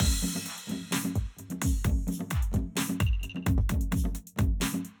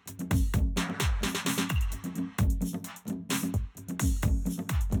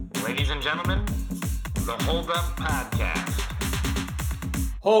Ladies and gentlemen, the Hold Up Podcast.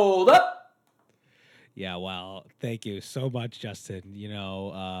 Hold up! Yeah, well, thank you so much, Justin. You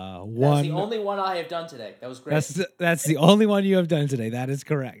know, That's the only one I have done today. That was great. That's the only one you have done today. That is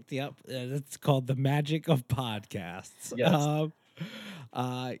correct. Yep, it's called the magic of podcasts. Yes.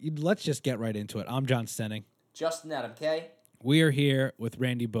 Let's just get right into it. I'm John Stenning. Justin Adam K. We are here with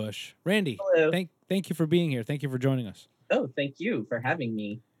Randy Bush. Randy, Hello. Thank you for being here. Thank you for joining us. Oh, thank you for having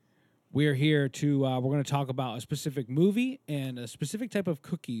me. We're here to we're going to talk about a specific movie and a specific type of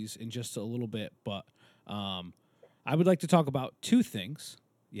cookies in just a little bit, but I would like to talk about two things.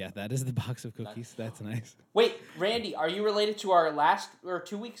 Yeah, that is the box of cookies. That's nice. Wait, Randy, are you related to our last or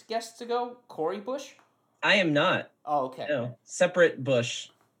 2 weeks guests ago, Corey Bush? I am not. Oh, okay. No, separate bush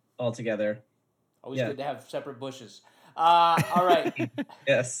altogether. Always Yeah. good to have separate bushes. All right.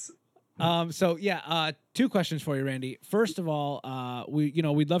 Yes. Two questions for you, Randy. First of all,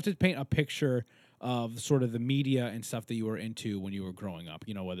 we'd love to paint a picture of sort of the media and stuff that you were into when you were growing up,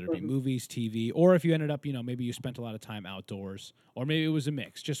 you know, whether it be movies, TV, or if you ended up, you know, maybe you spent a lot of time outdoors, or maybe it was a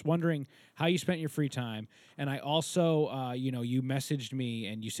mix. Just wondering how you spent your free time. And I also, you messaged me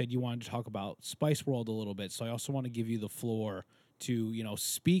and you said you wanted to talk about Spice World a little bit. So I also want to give you the floor to, you know,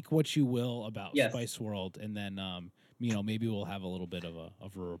 speak what you will about Spice World. And then, maybe we'll have a little bit of a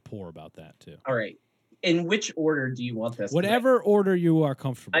rapport about that too. All right. In which order do you want this? Whatever order you are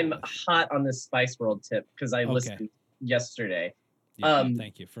comfortable I'm with. hot on this Spice World tip because I listened yesterday. Yeah,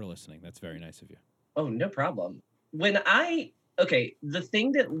 thank you for listening. That's very nice of you. Oh, no problem. The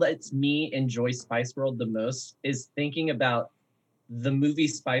thing that lets me enjoy Spice World the most is thinking about the movie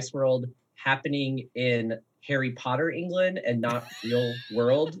Spice World happening in Harry Potter England and not real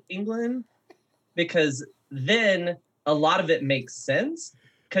world England, because then a lot of it makes sense.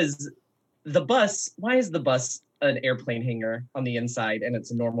 Because why is the bus an airplane hangar on the inside and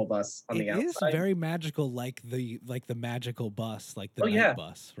it's a normal bus on the outside? It is very magical, like the magical bus, like the night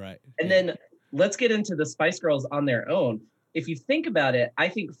bus, right? And then let's get into the Spice Girls on their own. If you think about it, I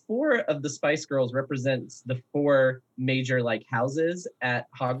think 4 of the Spice Girls represents the 4 major houses at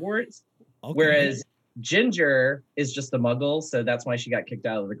Hogwarts, whereas Ginger is just a muggle, so that's why she got kicked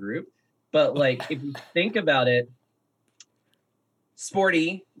out of the group. But if you think about it,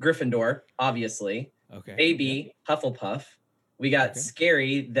 Sporty, Gryffindor, obviously. Okay. Baby, Hufflepuff. We got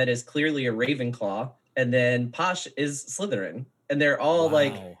Scary, that is clearly a Ravenclaw. And then Posh is Slytherin. And they're all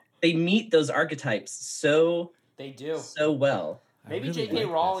they meet those archetypes so well. Maybe really J.K.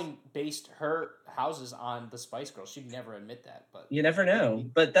 like Rowling based her houses on the Spice Girls. She'd never admit that, but You never know.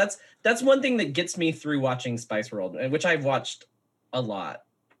 But that's one thing that gets me through watching Spice World, which I've watched a lot.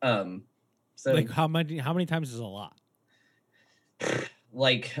 So how many times is a lot?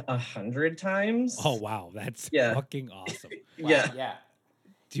 100 times. Oh wow, that's fucking awesome. wow, Yeah.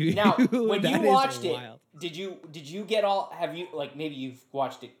 Dude, Now, when you watched it, wild. did you get all? Have you maybe you've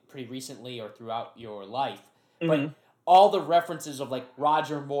watched it pretty recently or throughout your life, but all the references of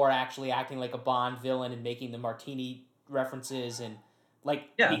Roger Moore actually acting like a Bond villain and making the martini references and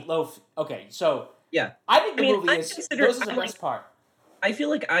Meatloaf. Okay, so I think the movie is the best part. I feel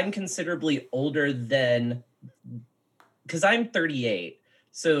like I'm considerably older than, because I'm 38.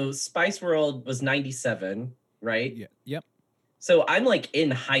 So Spice World was 97, right? Yeah. Yep. So I'm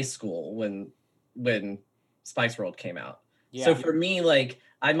in high school when Spice World came out. Yeah. So for me,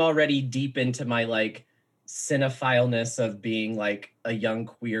 I'm already deep into my cinephileness of being a young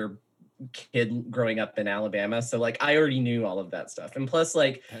queer kid growing up in Alabama. So I already knew all of that stuff. And plus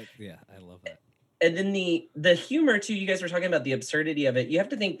I love that. And then the humor too, you guys were talking about the absurdity of it. You have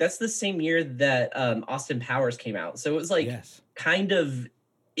to think that's the same year that Austin Powers came out. So it was kind of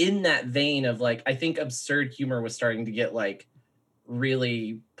in that vein of I think absurd humor was starting to get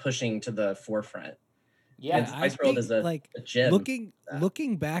really pushing to the forefront. Yeah. And Spice World is a gem.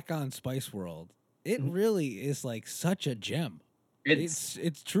 Looking back on Spice World, it really is such a gem. It's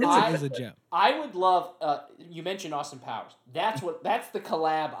truly is a gem. I would love. You mentioned Austin Powers. That's the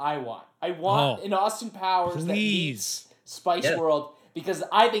collab I want. I want an Austin Powers that meets Spice World, because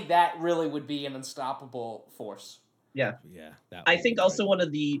I think that really would be an unstoppable force. Yeah. Yeah. I think also one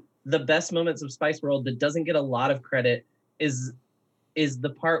of the best moments of Spice World that doesn't get a lot of credit is the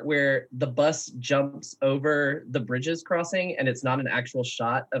part where the bus jumps over the bridges crossing and it's not an actual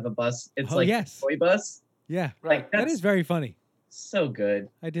shot of a bus. It's a toy bus. Yeah. Right. That is very funny. So good.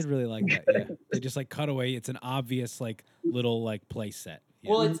 I did really like that. Yeah. They just cut away. It's an obvious little play set.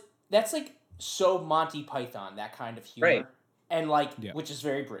 Yeah. Well, that's so Monty Python, that kind of humor. Right. And which is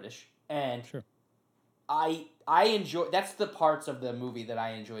very British. And sure. I enjoy, that's the parts of the movie that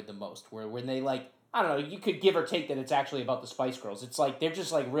I enjoyed the most, where when they I don't know. You could give or take that it's actually about the Spice Girls. It's like they're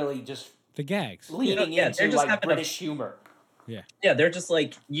just like really just The gags. leaning they're into just like having British humor. Yeah, they're just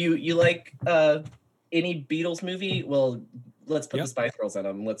like you like any Beatles movie? Well, let's put the Spice Girls in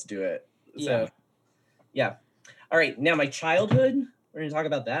them. Let's do it. So, yeah. All right, now my childhood. We're gonna talk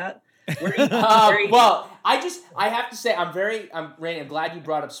about that. Well, I have to say, Randy, I'm glad you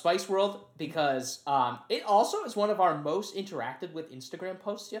brought up Spice World because it also is one of our most interacted with Instagram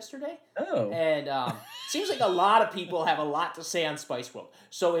posts yesterday. Oh. And seems like a lot of people have a lot to say on Spice World.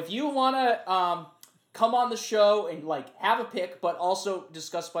 So if you want to come on the show and like have a pick, but also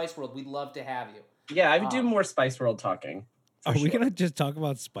discuss Spice World, we'd love to have you. Yeah, I would do more Spice World talking. Are we going to just talk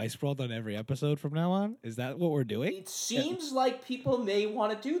about Spice World on every episode from now on? Is that what we're doing? It seems like people may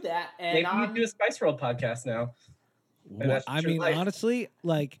want to do that. And maybe you do a Spice World podcast now. I mean, honestly,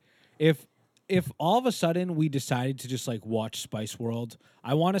 like if all of a sudden we decided to just like watch Spice World,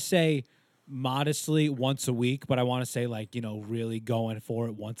 I want to say modestly once a week, but I want to say like, you know, really going for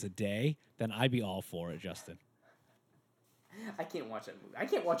it once a day, then I'd be all for it, Justin. I can't watch that movie. I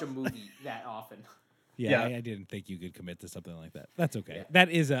can't watch a movie that often. Yeah. I didn't think you could commit to something like that. That's okay. Yeah. That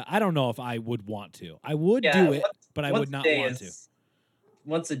is I don't know if I would want to. I would do it, but I would not want to.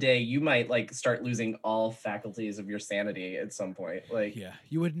 Once a day, you might like start losing all faculties of your sanity at some point. Like, yeah,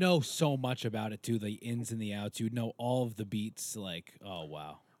 you would know so much about it too, the ins and the outs. You would know all of the beats. Like, oh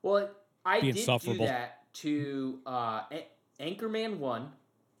wow. Well, I did do that to Anchorman 1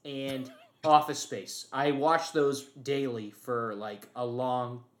 and Office Space. I watched those daily for like a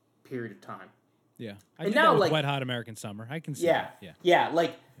long period of time. Yeah, I did that with Wet Hot American Summer. I can see that. Yeah,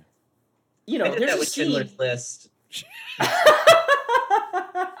 like, you know, there's a scene. Schindler's List.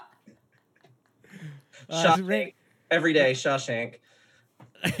 Shawshank. Every day, Shawshank.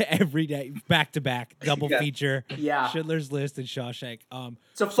 Every day, back to back, double feature. Yeah, Schindler's List and Shawshank.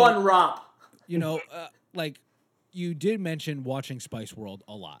 It's a fun romp. You know, like you did mention watching Spice World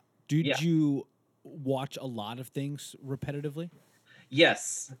a lot. Did you watch a lot of things repetitively?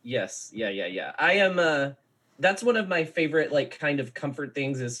 Yes. Yeah. I am, that's one of my favorite, like, kind of comfort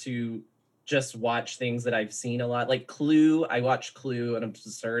things is to just watch things that I've seen a lot. Like Clue, I watched Clue an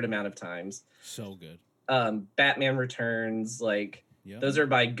absurd amount of times. So good. Batman Returns, like, those are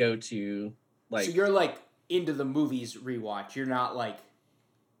my go-to, like. So you're, like, into the movies rewatch. You're not, like,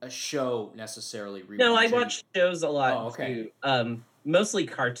 a show necessarily rewatch. No, I watch shows a lot, too. Mostly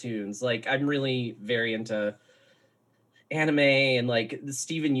cartoons. Like, I'm really very into anime, and like the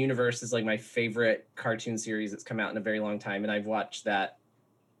Steven Universe is like my favorite cartoon series that's come out in a very long time, and I've watched that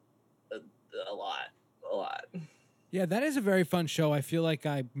a lot. Yeah, that is a very fun show. I feel like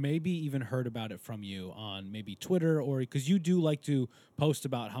I maybe even heard about it from you on maybe Twitter, or because you do like to post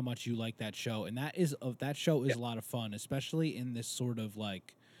about how much you like that show, and that show is a lot of fun, especially in this sort of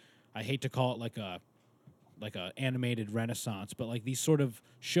like, I hate to call it like a animated renaissance, but like these sort of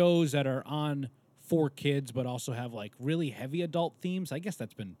shows that are on for kids, but also have like really heavy adult themes. I guess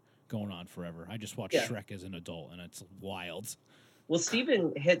that's been going on forever. I just watched Shrek as an adult, and it's wild. Well,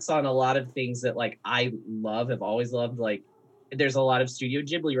 Steven hits on a lot of things that like I have always loved. Like, there's a lot of Studio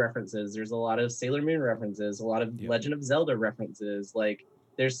Ghibli references. There's a lot of Sailor Moon references. A lot of Legend of Zelda references. Like,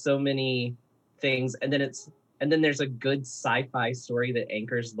 there's so many things, and then there's a good sci-fi story that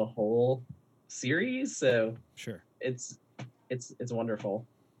anchors the whole series. So sure, it's wonderful.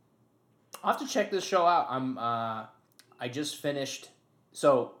 I'll have to check this show out. I just finished.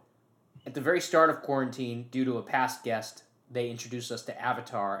 So, at the very start of quarantine, due to a past guest, they introduced us to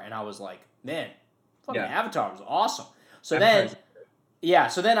Avatar, and I was like, man, fucking Avatar was awesome. So then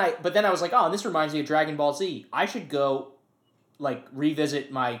I was like, oh, and this reminds me of Dragon Ball Z. I should go, like,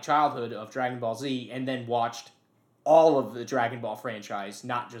 revisit my childhood of Dragon Ball Z, and then watched all of the Dragon Ball franchise,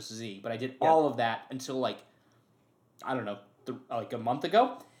 not just Z. But I did all of that until, like, I don't know, like a month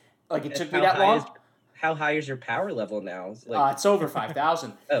ago. Like, it took me that long. How high is your power level now? Like, it's over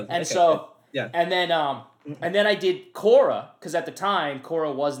 5,000. And okay. So, and then I did Korra, because at the time,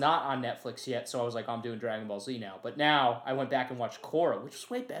 Korra was not on Netflix yet, so I was like, oh, I'm doing Dragon Ball Z now. But now, I went back and watched Korra, which was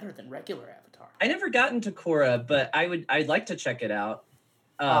way better than regular Avatar. I never got into Korra, but I'd like to check it out.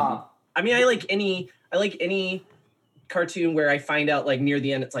 I mean, I like any cartoon where I find out, like, near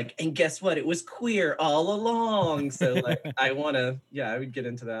the end, it's like, and guess what? It was queer all along. So, like, I would get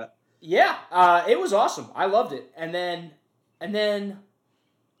into that. Yeah, it was awesome. I loved it. And then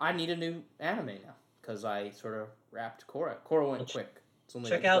I need a new anime now because I sort of wrapped Korra. Korra went quick. It's only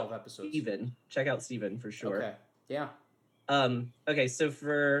like 12 episodes. Check out Steven for sure. Okay. Yeah. Okay, so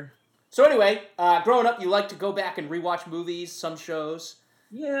anyway, growing up, you like to go back and rewatch movies, some shows.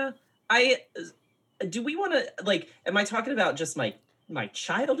 Yeah. Do we want to, like, am I talking about just my my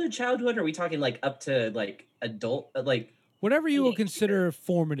childhood? Are we talking like up to like adult, like Whatever you will teenage consider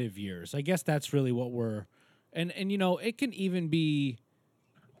formative years. I guess that's really what we're, and you know, it can even be,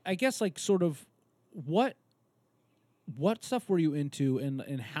 I guess, like sort of what stuff were you into,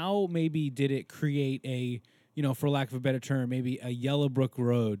 and how maybe did it create a, you know, for lack of a better term, maybe a Yellow Brick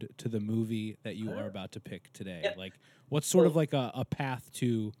Road to the movie that you are about to pick today? Yeah. Like, what's sort of like a path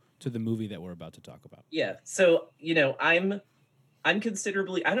to the movie that we're about to talk about? Yeah. So, you know, I'm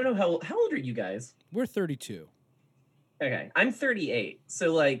considerably, I don't know how old are you guys? We're 32. Okay. I'm 38.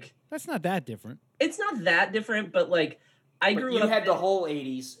 So like That's not that different. it's not that different, but like I But grew you up had the whole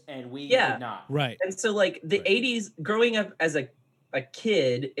 80s, and we Yeah. did not. Right. and so like the Right. 80s, growing up as a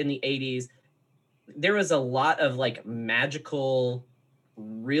kid in the 80s, there was a lot of like magical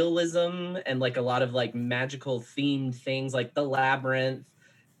realism and like a lot of like magical themed things like the Labyrinth.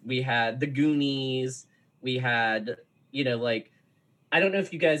 We had the Goonies. We had, you know, like I don't know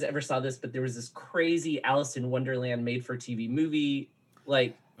if you guys ever saw this, but there was this crazy Alice in Wonderland made for TV movie.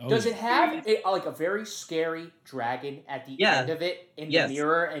 Like, Oh, Does yeah. it have like a very scary dragon at the Yeah. end of it in Yes. the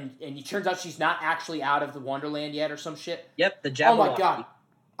mirror, and it turns out she's not actually out of the Wonderland yet or some shit? yep, the Oh Jabberwocky. my god.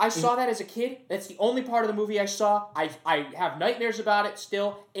 I saw that as a kid. That's the only part of the movie I saw. I have nightmares about it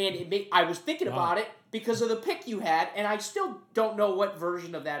still, and I was thinking Wow. about it because of the pick you had, and I still don't know what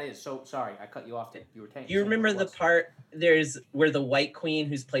version of that is. So sorry, I cut you off. You were saying. Do you remember the part there's where the White Queen,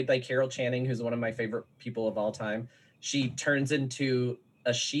 who's played by Carol Channing, who's one of my favorite people of all time, she turns into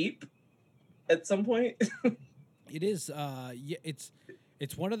a sheep at some point? It is. Yeah,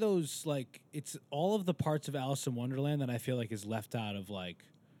 it's one of those, like, it's all of the parts of Alice in Wonderland that I feel like is left out of, like,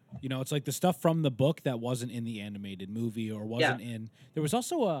 you know, it's like the stuff from the book that wasn't in the animated movie or wasn't in. There was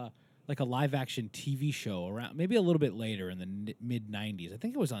also a live action TV show around maybe a little bit later in the mid 90s. I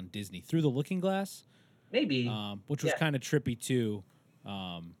think it was on Disney, Through the Looking Glass, Maybe. which was Yeah. kind of trippy too.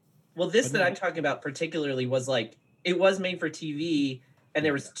 Well, this but that no. I'm talking about particularly was like it was made for TV, and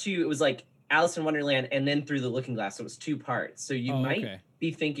there was two. It was like Alice in Wonderland, and then Through the Looking Glass. So it was two parts. So you might okay.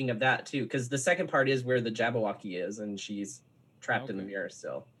 be thinking of that too, because the second part is where the Jabberwocky is, and she's trapped in the Okay. mirror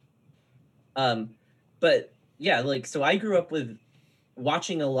still. But yeah, like so I grew up with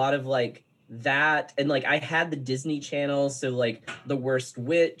watching a lot of like that, and like I had the Disney Channel, so like The Worst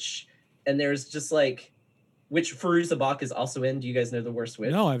Witch, and there's just like which Fairuza Balk is also in. Do you guys know The Worst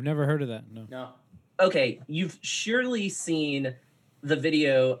Witch? No, I've never heard of that. No. No. Okay, you've surely seen the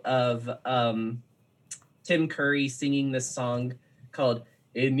video of Tim Curry singing this song called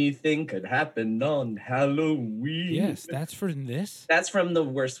 "Anything Could Happen on Halloween." Yes, that's from this. That's from The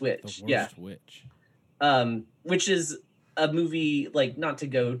Worst Witch. The Worst Witch. Which is a movie, like, not to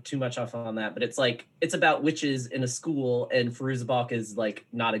go too much off on that, but it's like it's about witches in a school, and Fairuza Balk is like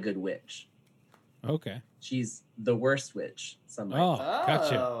not a good witch. Okay. She's the worst witch. Some might Oh, say.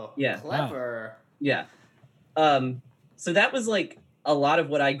 gotcha. Oh, Yeah. clever. Yeah. So that was like a lot of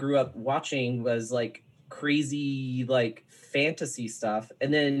what I grew up watching was like crazy like fantasy stuff.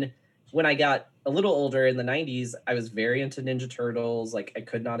 And then when I got a little older in the 90s, I was very into Ninja Turtles. Like I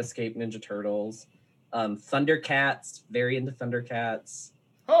could not escape Ninja Turtles. Thundercats, very into Thundercats.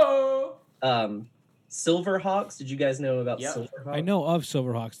 Oh. Silverhawks. Did you guys know about Yep. Silverhawks? I know of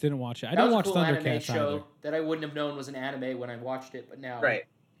Silverhawks. Didn't watch it. I That didn't was watch a cool anime Thundercats show either. that I wouldn't have known was an anime when I watched it, but now Right.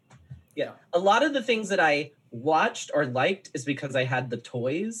 Yeah. A lot of the things that I watched or liked is because I had the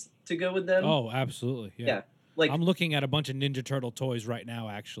toys to go with them. Oh, absolutely. Yeah. Yeah. Like I'm looking at a bunch of Ninja Turtle toys right now,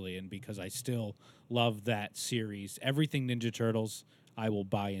 actually, and because I still love that series, everything Ninja Turtles, I will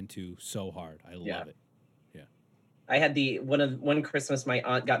buy into so hard. I love it. I had one Christmas, my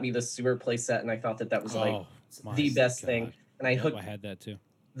aunt got me the sewer play set, and I thought that was like my the best thing. God. And I Yep, hooked I had that too.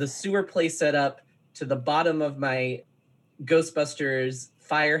 the sewer play set up to the bottom of my Ghostbusters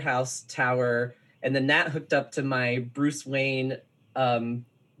firehouse tower, and then that hooked up to my Bruce Wayne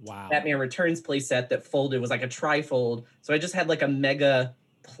Wow. Batman Returns play set that folded. It was like a trifold. So I just had like a mega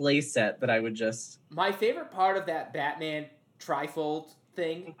play set that I would just. My favorite part of that Batman trifold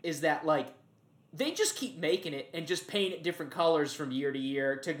thing is that like they just keep making it and just paint it different colors from year to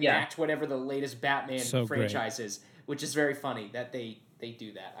year to match whatever the latest Batman franchise is, which is very funny that they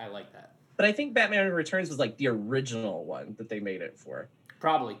do that. I like that. But I think Batman Returns was like the original one that they made it for.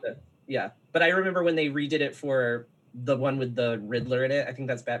 Probably. Yeah. But I remember when they redid it for the one with the Riddler in it. I think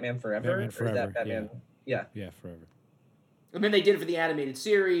that's Batman Forever. Batman Or is Forever, that Batman? Yeah. Yeah, forever. And then they did it for the animated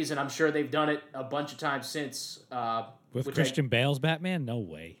series, and I'm sure they've done it a bunch of times since. With which Christian Bale's Batman? No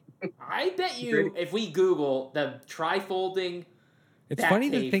way. I bet you, if we Google the trifolding, It's funny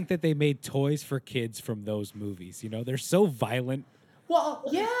to think that they made toys for kids from those movies. You know, they're so violent. Well,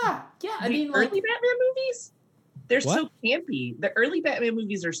 yeah. I The mean, early like Batman movies? They're What? so campy. The early Batman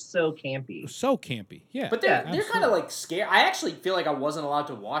movies are so campy. So campy. Yeah. But they're absolutely. kind of like scary. I actually feel like I wasn't allowed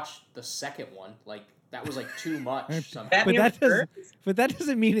to watch the second one. Like that was like too much. Somehow. Batman But that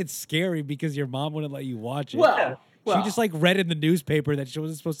doesn't mean it's scary because your mom wouldn't let you watch it. Well, She just like read in the newspaper that she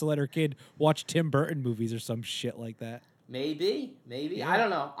wasn't supposed to let her kid watch Tim Burton movies or some shit like that. maybe Yeah. I don't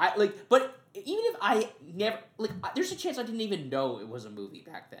know. But even if I never there's a chance I didn't even know it was a movie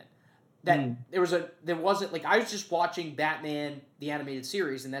back then. That there wasn't like I was just watching Batman the animated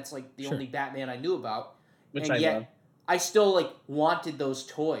series, and that's like the Sure. only Batman I knew about. Which and I yet love. I still like wanted those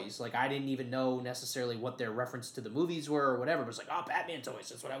toys. Like I didn't even know necessarily what their reference to the movies were or whatever. But it's like, oh, Batman toys,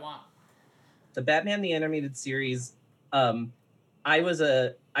 that's what I want. The Batman the animated series, I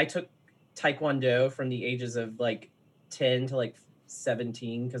took Taekwondo from the ages of like 10 to like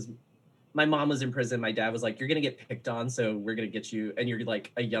 17 because my mom was in prison. My dad was like, you're gonna get picked on, so we're gonna get you, and you're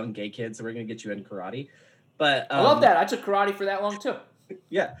like a young gay kid, so we're gonna get you in karate. But I love that. I took karate for that long too.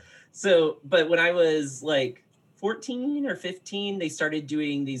 Yeah. So, but when I was like 14 or 15, they started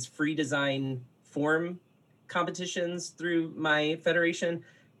doing these free design form competitions through my federation,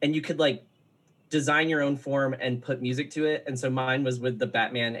 and you could like design your own form and put music to it. And so mine was with the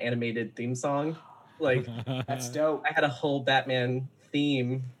Batman animated theme song. Like That's dope. I had a whole Batman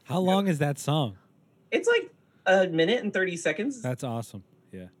theme. How long is that song? It's like a minute and 30 seconds. That's awesome.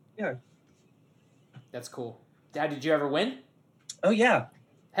 Yeah. Yeah. That's cool. Dad, did you ever win? Oh yeah.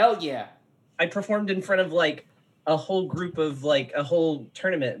 Hell yeah. I performed in front of like a whole group of like a whole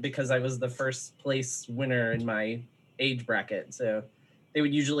tournament because I was the first place winner in my age bracket. So they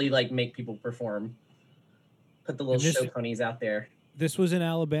would usually like make people perform, put the little show ponies out there. This was in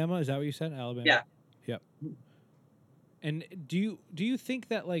Alabama. Is that what you said? Alabama. Yeah. Yep. And do you think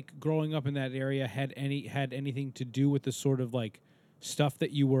that like growing up in that area had anything to do with the sort of like stuff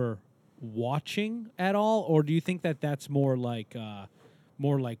that you were watching at all, or do you think that that's more like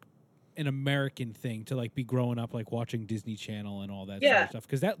an American thing to like be growing up like watching Disney Channel and all that sort of stuff?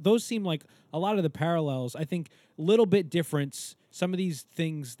 Because those seem like a lot of the parallels. I think a little bit different. Some of these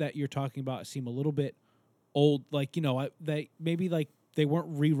things that you're talking about seem a little bit old. Like they maybe like they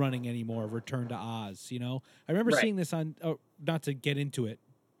weren't rerunning anymore. Return to Oz. I remember seeing this on. Oh, not to get into it.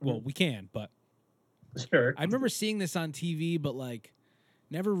 Well, we can, but sure. I remember seeing this on TV, but like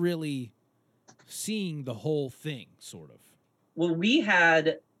never really seeing the whole thing. Sort of. Well, we had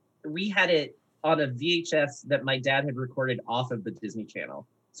it on a VHS that my dad had recorded off of the Disney Channel.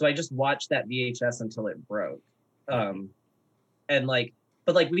 So I just watched that VHS until it broke. And like,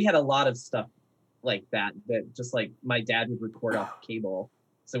 but like we had a lot of stuff like that just like my dad would record off cable.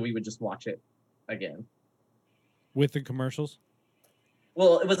 So we would just watch it again. With the commercials?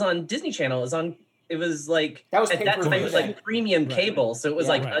 Well, it was on Disney Channel. It was like, that was at that time it was like premium cable. So it was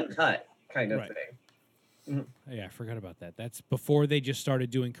uncut kind of thing. Mm-hmm. Yeah, I forgot about that. That's before they just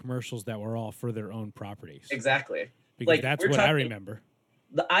started doing commercials that were all for their own properties. Exactly. Because like, that's what I remember.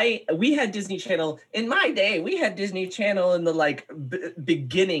 We had Disney Channel in my day. We had Disney Channel in the like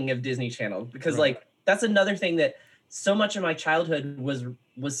beginning of Disney Channel because like that's another thing that so much of my childhood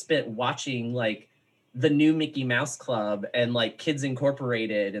was spent watching like the new Mickey Mouse Club and like Kids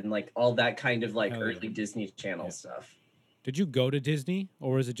Incorporated and like all that kind of like early Disney Channel stuff. Did you go to Disney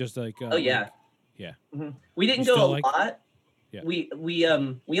or was it just like? Oh yeah. Yeah. Mm-hmm. We didn't go a lot. Yeah. We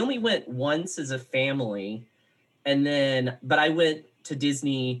only went once as a family, but I went to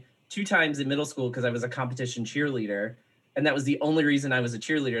Disney 2 times in middle school because I was a competition cheerleader, and that was the only reason I was a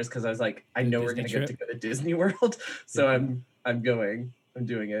cheerleader is because I was like, I know we're gonna get to go to Disney World, so I'm doing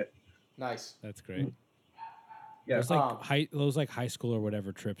it. Nice. That's great. Yeah. Those high school or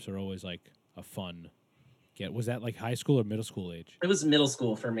whatever trips are always like a fun. Was that like high school or middle school age? It was middle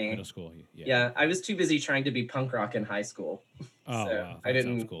school for me. Middle school, yeah. Yeah, I was too busy trying to be punk rock in high school. Oh, so wow. That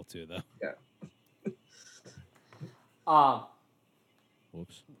sounds cool too, though. Yeah.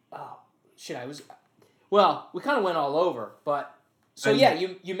 Whoops. Oh, shit! Well, we kind of went all over, but so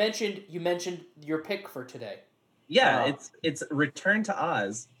you mentioned your pick for today. Yeah, it's Return to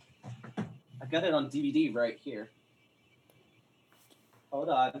Oz. I've got it on DVD right here. Hold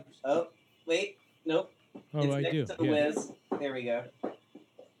on. Oh, wait. Nope. Oh, it's I next do. to the Wiz. There we go.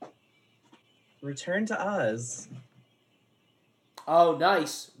 Return to Oz. Oh,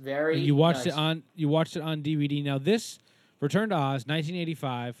 nice. Very. And you watched nice. it on DVD. Now this Return to Oz,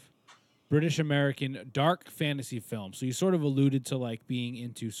 1985, British American dark fantasy film. So you sort of alluded to like being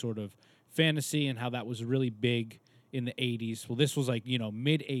into sort of fantasy and how that was really big in the 80s. Well, this was like,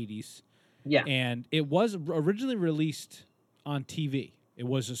 mid 80s. Yeah. And it was originally released on TV. It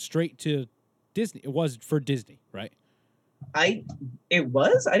was straight to Disney. It was for Disney, right? It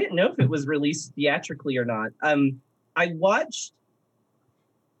was. I didn't know if it was released theatrically or not.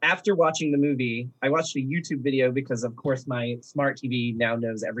 After watching the movie, I watched a YouTube video because, of course, my smart TV now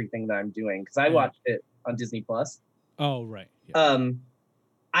knows everything that I'm doing because I watched it on Disney Plus. Oh, right. Yeah.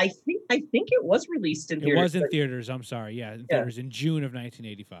 I think it was released in theaters. It was in theaters. I'm sorry. Yeah, in theaters in June of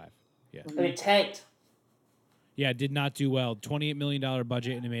 1985. Yeah. And it tanked. Yeah, it did not do well. $28 million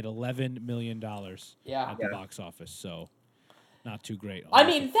budget, and it made $11 million Yeah. at the box office. So, not too great. I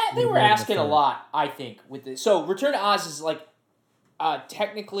mean, that they were asking a lot, I think, with this. So, Return to Oz is like,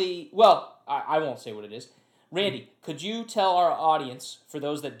 technically, well, I won't say what it is. Randy, could you tell our audience, for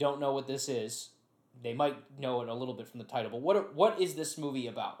those that don't know what this is, they might know it a little bit from the title, but what is this movie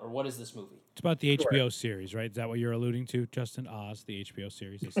about, or what is this movie? It's about the HBO series, right? Is that what you're alluding to, Justin? Oz, the HBO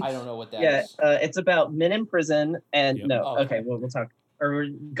series. I don't know what that is. It's about men in prison, and okay. We'll talk, or we're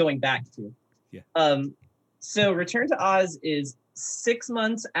going back to. Yeah. So Return to Oz is 6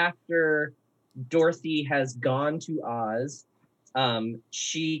 months after Dorothy has gone to Oz.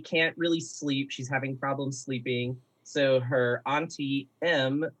 She can't really sleep. She's having problems sleeping. So her auntie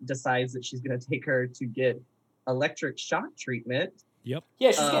M decides that she's going to take her to get electric shock treatment. Yep. Yeah,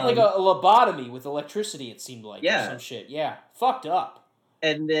 she's getting like a lobotomy with electricity, it seemed like. Yeah. Or some shit. Yeah. Fucked up.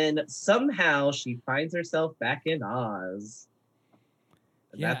 And then somehow she finds herself back in Oz.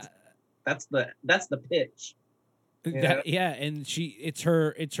 Yeah. That's the pitch. And it's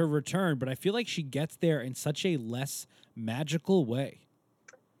her return, but I feel like she gets there in such a less magical way.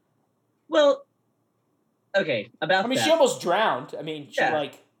 Well, okay, about that. She almost drowned. I mean,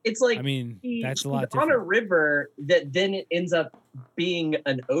 it's like that's a lot different. On a river that then it ends up being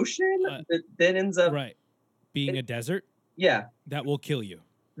an ocean that then ends up being a desert. Yeah, that will kill you.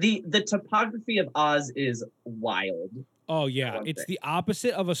 The topography of Oz is wild. Oh yeah, it's the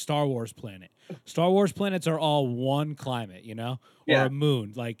opposite of a Star Wars planet. Star Wars planets are all one climate, or a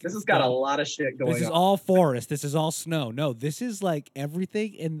moon. Like this has got a lot of shit going on. This is all forest. This is all snow. No, this is like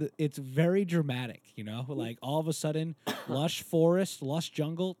everything, and it's very dramatic. Like all of a sudden, lush forest, lush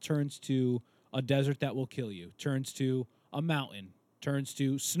jungle turns to a desert that will kill you. Turns to a mountain. Turns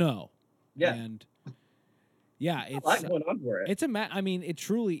to snow. Yeah. And yeah, it's a lot going on for it. It's it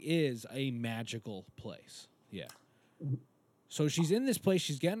truly is a magical place. Yeah. So she's in this place.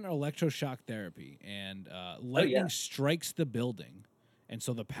 She's getting electroshock therapy, and lightning strikes the building, and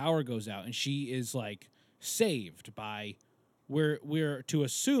so the power goes out, and she is like saved by we're to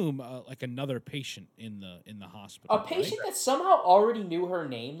assume like another patient in the hospital. A patient that somehow already knew her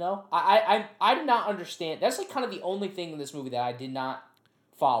name, though. I did not understand. That's like kind of the only thing in this movie that I did not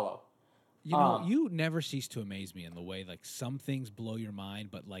follow. You never cease to amaze me in the way like some things blow your mind,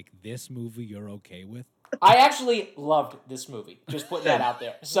 but like this movie you're okay with. I actually loved this movie. Just putting that out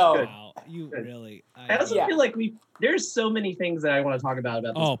there. So wow, you really. I also feel like there's so many things that I want to talk about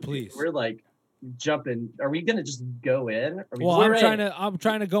this. Oh, please. We're like jumping. Are we gonna just go in? I'm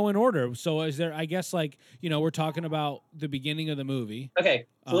trying to go in order. So is there? I guess like we're talking about the beginning of the movie. Okay,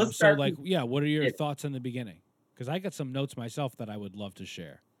 so let's start. So what are your thoughts in the beginning? Because I got some notes myself that I would love to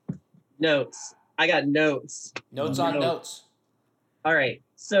share. Notes. I got notes. Notes on notes. All right.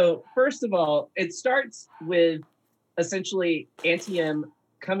 So first of all, it starts with essentially Auntie M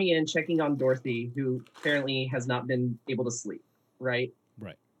coming in, checking on Dorothy, who apparently has not been able to sleep. Right.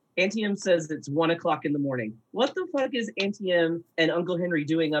 Right. Auntie M says it's 1:00 in the morning. What the fuck is Auntie M and Uncle Henry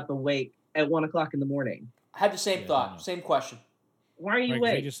doing up awake at 1:00 in the morning? I had the same thought, same question. Why are you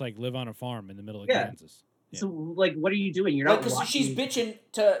awake? They just like live on a farm in the middle of Kansas. Yeah. So like, what are you doing? You're not because she's bitching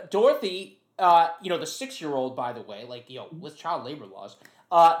to Dorothy. The 6-year-old, by the way, with child labor laws,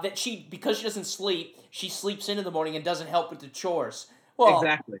 that because she doesn't sleep, she sleeps in the morning and doesn't help with the chores. Well,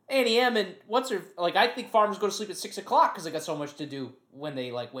 exactly. Annie M and I think farmers go to sleep at 6 o'clock because they got so much to do when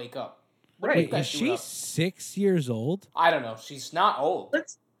they wake up. Right? Wait, is she 6 years old? I don't know. She's not old.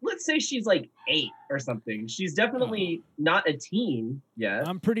 Let's say she's like 8 or something. She's definitely not a teen yet.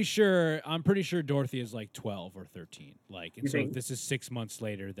 I'm pretty sure Dorothy is like 12 or 13. So if this is 6 months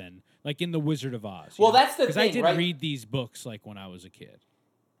later, then in the Wizard of Oz. Well, that's the thing, because I did right? read these books when I was a kid.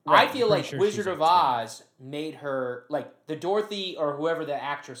 Right. I feel like Wizard of Oz made her the Dorothy or whoever the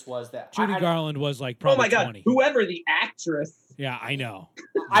actress was that Judy Garland was probably 20. Oh my god, whoever the actress. Yeah, I know.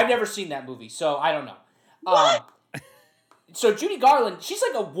 I've never seen that movie, so I don't know. What? So Judy Garland, she's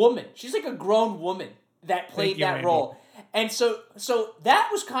like a woman. She's like a grown woman that played that role. And so that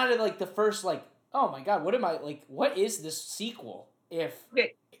was kind of the first oh my god, what is this sequel?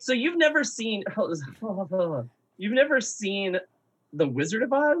 Okay, so you've never seen you've never seen The Wizard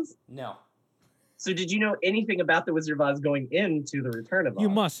of Oz? No. So did you know anything about The Wizard of Oz going into The Return of Oz? You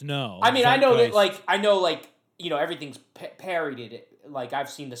must know. I mean, I know that everything's parodied. Like I've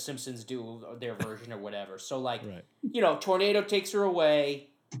seen The Simpsons do their version or whatever. So like, tornado takes her away.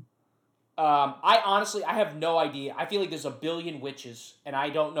 I have no idea. I feel like there's a billion witches, and I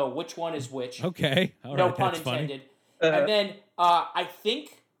don't know which one is which. Okay, all no right, pun that's intended. funny. And then I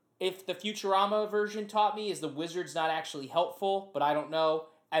think if the Futurama version taught me is the wizard's not actually helpful, but I don't know.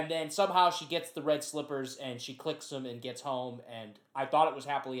 And then somehow she gets the red slippers and she clicks them and gets home. And I thought it was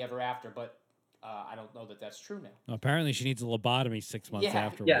happily ever after, but I don't know that that's true now. Apparently, she needs a lobotomy 6 months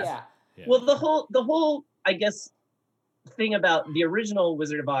afterwards. Yeah. Well, the whole I guess thing about the original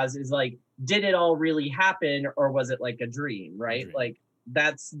Wizard of Oz is like, did it all really happen or was it like a dream, right? Like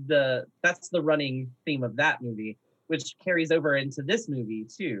that's the running theme of that movie, which carries over into this movie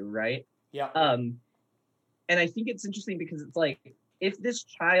too, right? Yeah. And I think it's interesting because it's like, if this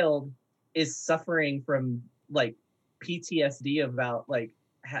child is suffering from like PTSD about like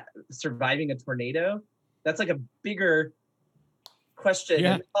surviving a tornado, that's like a bigger question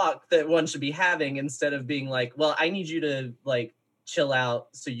and talk that one should be having, instead of being like, well, I need you to like chill out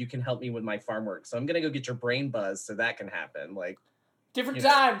so you can help me with my farm work. So I'm going to go get your brain buzzed so that can happen. Like different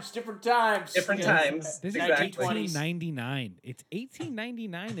times. This is exactly. 1899. It's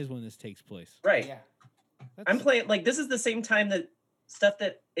 1899 is when this takes place. Right. Yeah. I'm playing like, this is the same time that stuff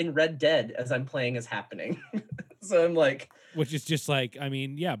that in Red Dead as I'm playing is happening. So I'm like, which is just like, I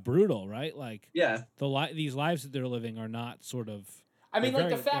mean, brutal, right? Like, these lives that they're living are not sort of. I mean, like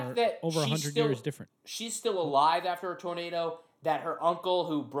the fact that over 100 years different. She's still alive after a tornado. That her uncle,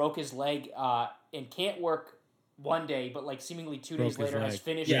 who broke his leg and can't work one day, but like seemingly 2 days later has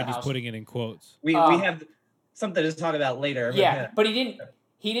finished the house. He's putting it in quotes. We have something to talk about later. But he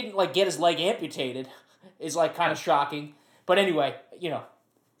didn't like get his leg amputated. Is like kind of shocking. But anyway,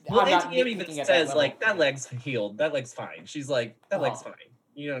 Well, ATM even says like that leg's healed. That leg's fine. She's like, that leg's fine.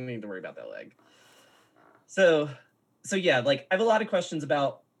 You don't need to worry about that leg. So yeah, like I have a lot of questions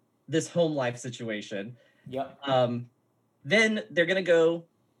about this home life situation. Yep. Then they're gonna go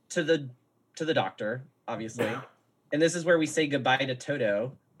to the doctor, obviously, and this is where we say goodbye to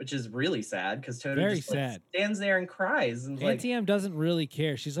Toto, which is really sad because Toto just like, stands there and cries. And ATM doesn't really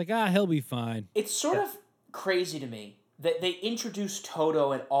care. She's like, he'll be fine. It's sort of crazy to me that they introduced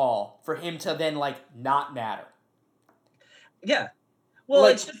Toto at all for him to then like not matter. Yeah. Well,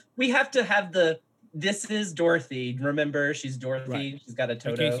 like, it's just, we have to have this is Dorothy. Remember, she's Dorothy. Right. She's got a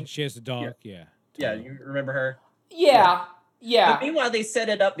Toto. She has a dog. Yeah. Yeah, you remember her? Yeah. But meanwhile, they set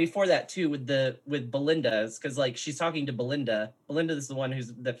it up before that too with Belinda's, because like she's talking to Belinda. Belinda is the one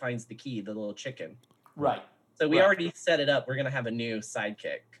that finds the key, the little chicken. Right. So we already set it up. We're gonna have a new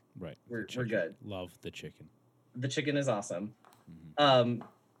sidekick. Right. We're good. Love the chicken. The chicken is awesome. Mm-hmm.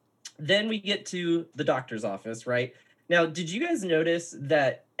 Then we get to the doctor's office, right? Now, did you guys notice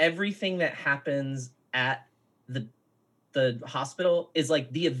that everything that happens at the hospital is like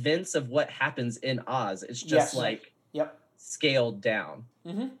the events of what happens in Oz? It's just scaled down.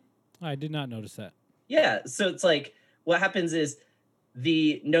 Mm-hmm. I did not notice that. Yeah, so it's like what happens is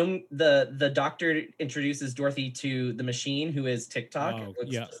the doctor introduces Dorothy to the machine, who is TikTok. It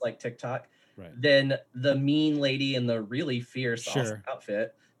looks just like TikTok. Right. Then the mean lady in the really fierce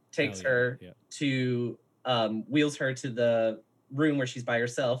outfit takes her to wheels her to the room where she's by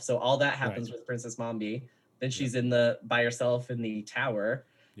herself. So all that happens with Princess Mombi. Then she's by herself in the tower.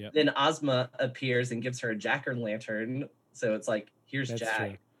 Yep. Then Ozma appears and gives her a jack-o'-lantern. So it's like, here's Jack.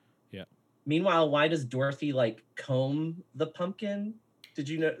 True. Yeah. Meanwhile, why does Dorothy like comb the pumpkin? Did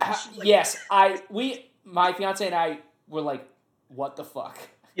you know? Yes, my fiance and I were like, what the fuck?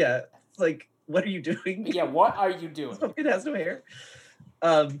 Yeah. It's like, what are you doing? Yeah, what are you doing? It has no hair.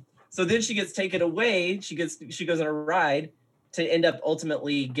 So then she gets taken away. She goes on a ride to end up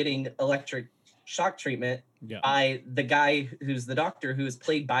ultimately getting electric shock treatment by the guy who's the doctor, who is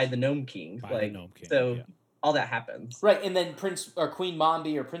played by the Gnome King. All that happens. Right, and then Queen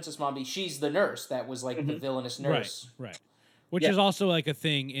Mombi or Princess Mombi, she's the nurse that was like the villainous nurse. Right. Which is also like a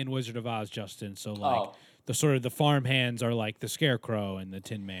thing in Wizard of Oz, Justin. So like the sort of the farm hands are like the Scarecrow and the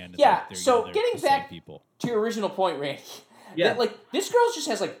Tin Man. Yeah. So getting back to your original point, Randy. Yeah. Like this girl just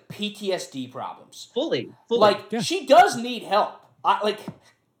has like PTSD problems. Fully. Like she does need help.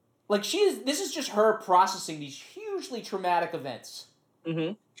 This is just her processing these hugely traumatic events.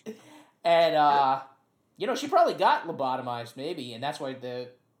 Mm-hmm. And she probably got lobotomized maybe, and that's why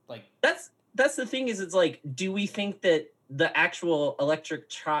that's the thing is, it's like, do we think that the actual electric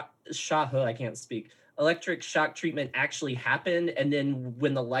shock treatment actually happened, and then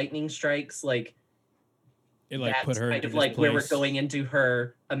when the lightning strikes, like it like put her kind of like where we're going into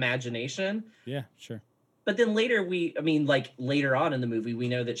her imagination? Yeah, sure. But then later later on in the movie, we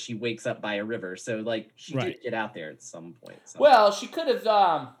know that she wakes up by a river. So like she Right. did get out there at some point. So. Well, she could have,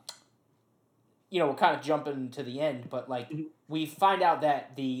 we're kind of jumping to the end, but like we find out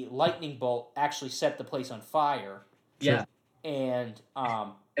that the lightning bolt actually set the place on fire. Yeah. And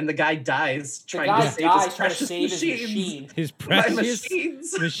the guy dies trying to save his machines. machine. His precious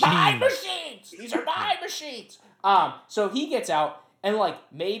machines. My machines. These are my machines. So he gets out and like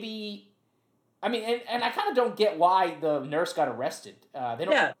maybe. I mean, and I kind of don't get why the nurse got arrested. They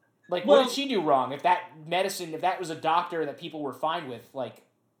don't. Yeah. Like, what did she do wrong? If that was a doctor that people were fine with, like,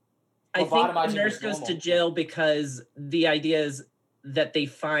 I think the nurse goes to jail because the idea is that they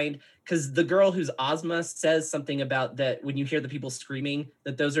find, because the girl who's Ozma says something about that when you hear the people screaming,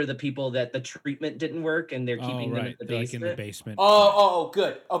 that those are the people that the treatment didn't work and they're keeping them in the basement. Like in the basement. Oh,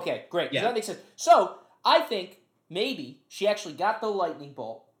 good. Okay, great. Yeah. That makes sense. So I think maybe she actually got the lightning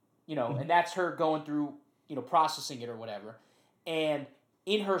bolt. And that's her going through, processing it or whatever. And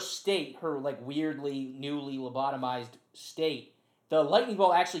in her state, her like weirdly, newly lobotomized state, the lightning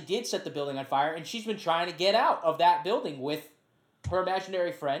bolt actually did set the building on fire, and she's been trying to get out of that building with her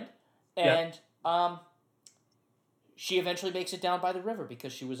imaginary friend. And she eventually makes it down by the river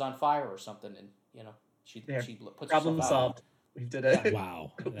because she was on fire or something, and she puts problem solved. We did it. Yeah.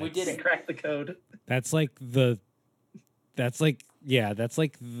 Wow, we did it. Crack the code. That's like the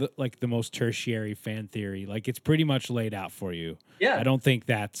most tertiary fan theory. Like it's pretty much laid out for you. Yeah. I don't think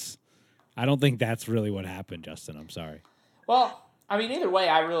that's really what happened, Justin. I'm sorry. Well, I mean, either way,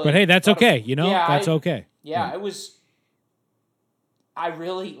 I really. But hey, that's okay. That's okay. okay. Yeah, it was. I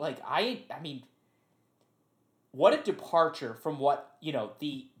really like. I mean, what a departure from what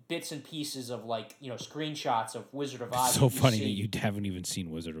the bits and pieces of screenshots of Wizard of Oz. It's so funny that you haven't even seen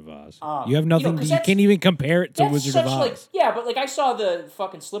Wizard of Oz. You have nothing. You can't even compare it to Wizard of Oz. But I saw the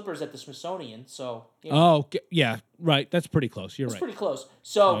fucking slippers at the Smithsonian, so. Oh yeah, right. That's pretty close. You're right. Pretty close.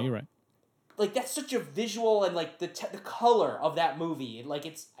 So. No, you're right. Like that's such a visual and like the color of that movie, like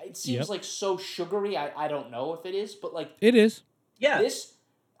it seems like so sugary. I don't know if it is, but like it is. Yeah. This,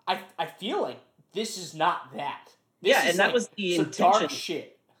 I feel like this is not that. This is and that was the intention. Dark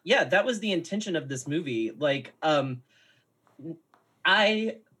shit. Yeah, that was the intention of this movie. Like,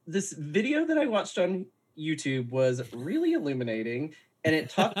 this video that I watched on YouTube was really illuminating, and it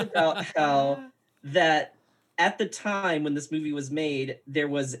talked about how that at the time when this movie was made, there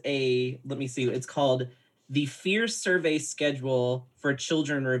was it's called the Fear Survey Schedule for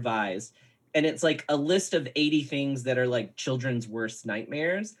Children Revised. And it's like a list of 80 things that are like children's worst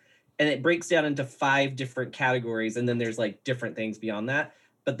nightmares. And it breaks down into 5 different categories. And then there's like different things beyond that.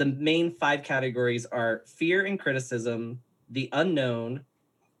 But the main 5 categories are fear and criticism, the unknown,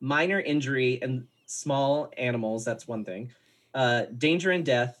 minor injury, and small animals. That's one thing. Danger and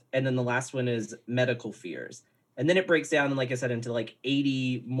death. And then the last one is medical fears. And then it breaks down, like I said, into like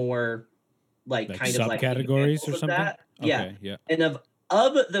 80 more like kind of like subcategories or something. That. Okay, yeah. And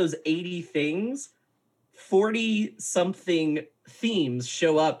of those 80 things, 40 something themes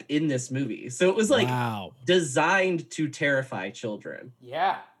show up in this movie. So it was like designed to terrify children.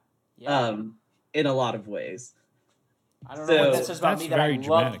 Yeah. In a lot of ways. I don't know what that says about me that I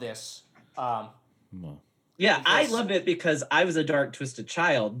love this. Yeah, I loved it because I was a dark, twisted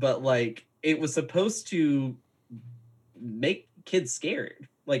child, but like it was supposed to make kids scared.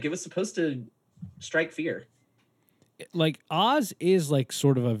 Like it was supposed to strike fear. Like Oz is like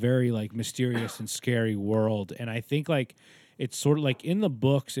sort of a very like mysterious and scary world, and I think like it's sort of like in the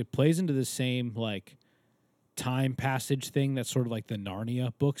books it plays into the same like time passage thing that sort of like the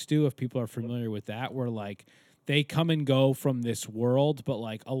Narnia books do, if people are familiar with that, where like they come and go from this world, but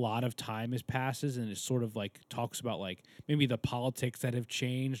like a lot of time has passes, and it sort of like talks about like maybe the politics that have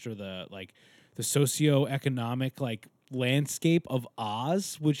changed or the like the socioeconomic like landscape of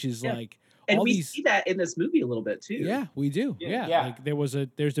Oz, which is like. And we see that in this movie a little bit too. Yeah, we do. Yeah. Like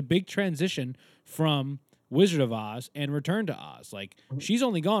there's a big transition from Wizard of Oz and Return to Oz. Like she's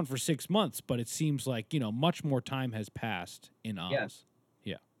only gone for 6 months, but it seems like, much more time has passed in Oz.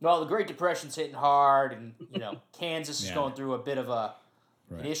 Yeah. Well, the Great Depression's hitting hard, and Kansas is going through a bit of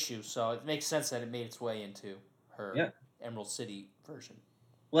an issue, so it makes sense that it made its way into her Emerald City version.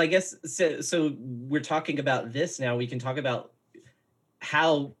 Well, I guess so we're talking about this now. We can talk about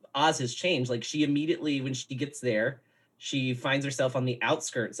how Oz has changed. Like she immediately, when she gets there, she finds herself on the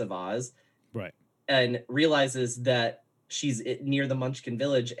outskirts of Oz, right, and realizes that she's near the Munchkin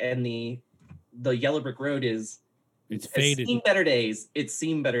Village, and the yellow brick road it's faded. It's seen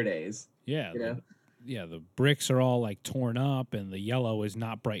better days. Yeah, the bricks are all like torn up, and the yellow is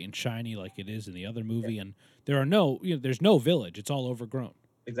not bright and shiny like it is in the other movie, and there are there's no village. It's all overgrown.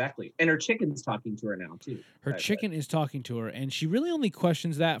 Exactly. And her chicken's talking to her now too. Her chicken is talking to her, and she really only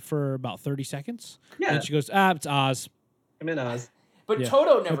questions that for about 30 seconds. Yeah. And she goes, it's Oz. I'm in Oz. But Yeah,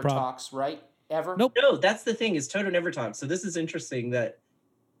 Toto no never problem. talks, right? Ever? Nope. No, that's the thing, is Toto never talks. So this is interesting that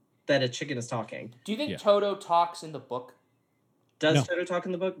a chicken is talking. Do you think Yeah. Toto talks in the book? Does No. Toto talk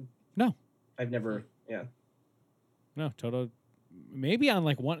in the book? No. I've never, yeah. No, Toto. Maybe on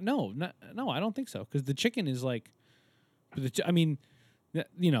like one. No, I don't think so. Because the chicken is like, I mean,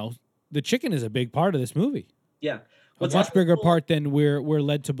 you know, the chicken is a big part of this movie. Yeah. A much bigger part than we're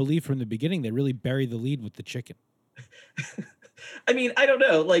led to believe from the beginning. They really bury the lead with the chicken. I mean, I don't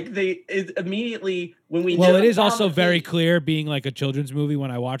know. Like immediately when we Well, know it is down also the very feed. clear, being like a children's movie.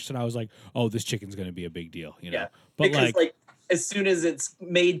 When I watched it, I was like, "Oh, this chicken's going to be a big deal," you know. Yeah. But because like as soon as it's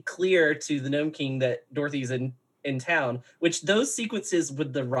made clear to the Gnome King that Dorothy's in town, which those sequences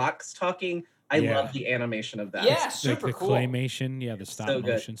with the rocks talking, I love the animation of that. Yeah, the super cool. claymation, the stop So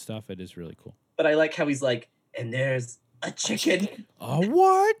good. motion stuff, it is really cool. But I like how he's like, and there's a chicken. Oh,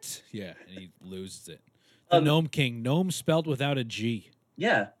 what? Yeah, and he loses it. The Um, Gnome King, gnome spelled without a G.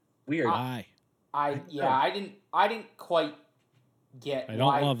 Yeah, weird. Why? I didn't quite get I don't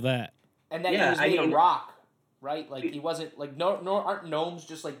why. love that. And then Yeah, he was I made a mean- rock, right? Like he wasn't like no aren't gnomes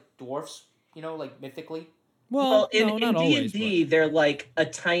just like dwarfs, you know, like mythically? Well, in no, not always. D&D, they're like a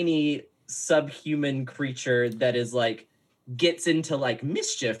tiny subhuman creature that is like gets into like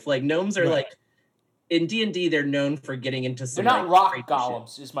mischief. Like gnomes are Right. like in D&D, they're known for getting into some. They're not like, rock crazy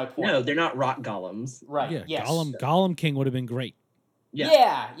golems, is my shit. point. No, they're not rock golems. Right. Yeah, Yes. Gollum King would have been great.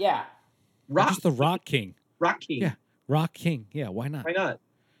 Yeah. Yeah. Or Rock, just the Rock King. rock king. Yeah. Rock King. Yeah, why not? Why not?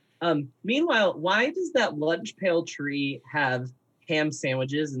 Meanwhile, why does that lunch pail tree have ham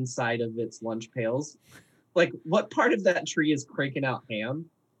sandwiches inside of its lunch pails? Like, what part of that tree is cranking out ham?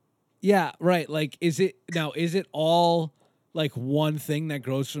 Yeah, right. Like, is it all like one thing that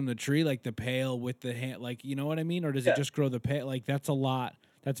grows from the tree, like the pail with the hand, like, you know what I mean? Or does it just grow the pail? Like, that's a lot.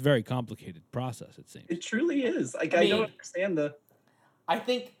 That's a very complicated process, it seems. It truly is. Like, I I mean- don't understand the. I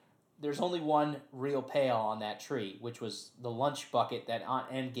think there's only one real pail on that tree, which was the lunch bucket that Aunt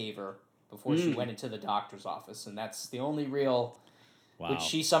Em gave her before she went into the doctor's office, and that's the only real Wow. which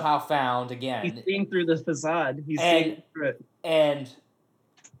she somehow found He's again. seeing through the facade. He's And- seeing through it. And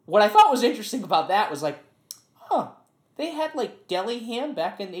what I thought was interesting about that was like, they had like deli ham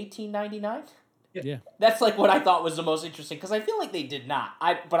back in 1899. Yeah. That's like what I thought was the most interesting because I feel like they did not.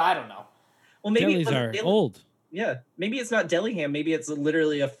 But I don't know. Well, maybe Delis it wasn't are deli- old. Yeah, maybe it's not deli ham. Maybe it's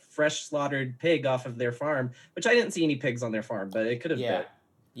literally a fresh slaughtered pig off of their farm, which I didn't see any pigs on their farm, but it could have Yeah, been.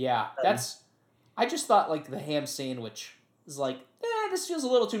 yeah. That's. I just thought like the ham sandwich is like, this feels a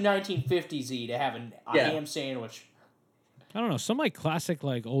little too 1950s-y to have a Yeah. ham sandwich. I don't know. Some like classic,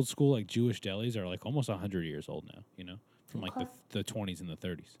 like old school, like Jewish delis are like almost 100 years old now, you know, from like Okay. the 20s and the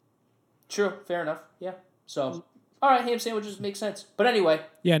 30s. True, fair enough. Yeah. So, all right, ham sandwiches make sense. But anyway,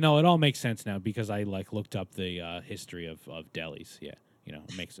 Yeah, no, it all makes sense now because I like looked up the history of delis. Yeah, you know,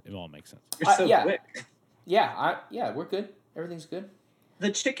 it all makes sense. You're so yeah. quick. yeah, we're good. Everything's good.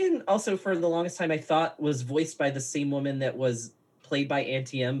 The chicken also for the longest time I thought was voiced by the same woman that was played by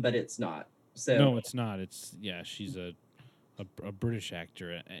Auntie M, but it's not. So No, it's not. She's a British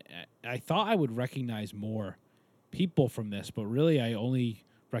actor. I thought I would recognize more people from this, but really I only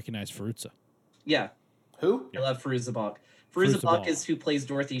recognize Feruzza. yeah, Who? I love Firuza Balk. Firuza Firuza Balk. Balk is who plays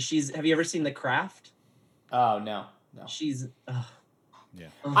Dorothy. Have you ever seen The Craft? Oh, no. She's Yeah.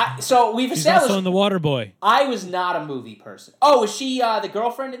 So we've She's established also in The Water Boy. I was not a movie person. Oh, was she the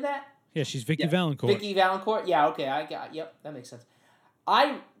girlfriend in that? Yeah, she's Vicky Yeah. Valancourt. Vicky Valancourt? Yeah, okay. Yep, that makes sense.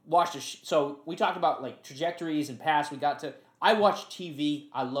 I watched so we talked about like trajectories and past. I watched TV.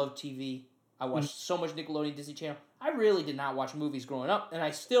 I love TV. I watched so much Nickelodeon, Disney Channel. I really did not watch movies growing up, and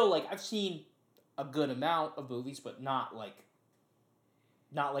I still I've seen a good amount of movies, but not like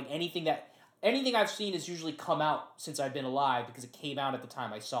anything I've seen has usually come out since I've been alive because it came out at the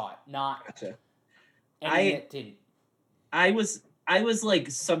time I saw it. Not gotcha. anything that didn't. I was like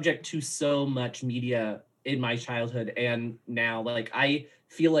subject to so much media in my childhood and now. Like I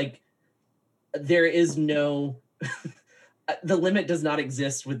feel like there is no the limit does not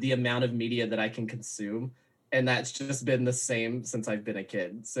exist with the amount of media that I can consume, and that's just been the same since I've been a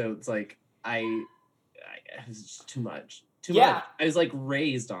kid. So it's like it was just too much. Yeah. Much. I was like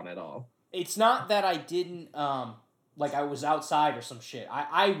raised on it all. It's not that I didn't like I was outside or some shit.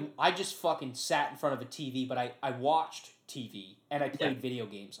 I just fucking sat in front of a TV, but I watched TV and I played video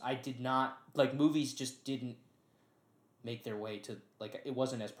games. I did not like movies just didn't make their way to it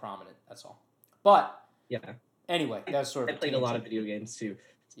wasn't as prominent, that's all. But Yeah. anyway, that's sort I of played a lot of video games too.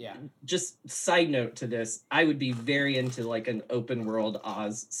 Yeah. Just side note to this, I would be very into like an open world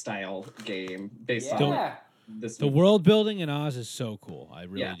Oz style game based on like, this. The world building in Oz is so cool. I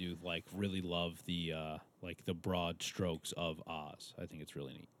really Yeah. do really love the like the broad strokes of Oz. I think it's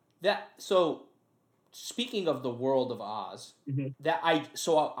really neat. So speaking of the world of Oz, Mhm.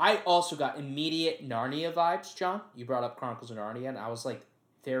 I also got immediate Narnia vibes, John. You brought up Chronicles of Narnia, and I was like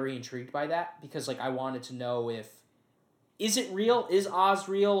very intrigued by that because like I wanted to know if is it real? Is Oz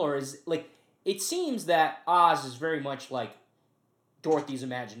real, or is like it seems that Oz is very much like Dorothy's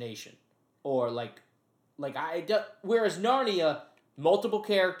imagination, or whereas Narnia, multiple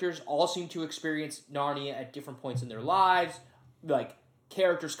characters all seem to experience Narnia at different points in their lives, like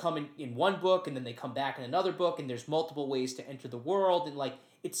characters come in one book and then they come back in another book, and there's multiple ways to enter the world, and like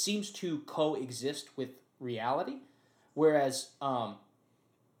it seems to coexist with reality, whereas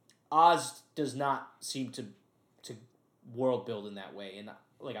Oz does not seem to world build in that way, and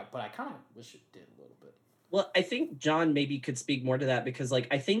but I kind of wish it did a little bit. Well, I think John maybe could speak more to that because like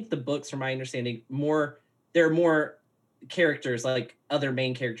I think the books, from my understanding, there are more characters, like other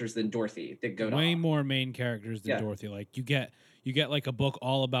main characters than Dorothy that go to Way Oz. more main characters than Dorothy. Like you get like a book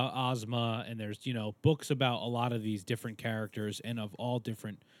all about Ozma, and there's books about a lot of these different characters and of all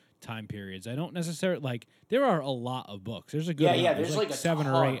different time periods. I don't necessarily like. There are a lot of books. There's a good amount. There's like a 7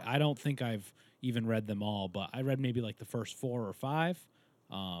 ton. or 8. I don't think I've even read them all, but I read maybe like the first 4 or 5.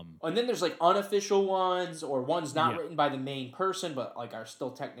 And then there's like unofficial ones or ones not written by the main person, but like are still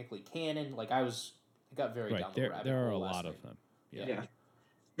technically canon. Like I got very down the rabbit hole. There are a lot of them. Yeah.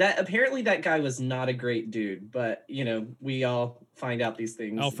 That apparently that guy was not a great dude, but we all find out these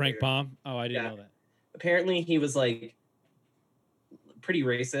things. Oh, Frank later. Baum. Oh, I didn't know that. Apparently he was like pretty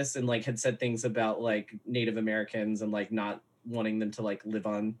racist and like had said things about like Native Americans and like not wanting them to like live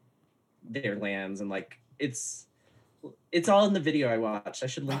on their lands, and like it's all in the video I watched. I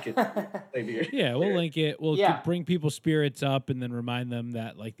should link it later. Yeah, we'll link it. We'll bring people's spirits up and then remind them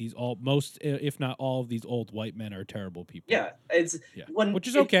that like most, if not all, of these old white men are terrible people. Yeah, which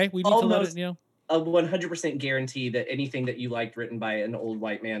is okay. We need to let it, a 100% guarantee that anything that you liked written by an old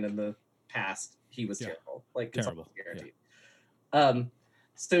white man in the past, he was terrible. Like terrible. It's guaranteed.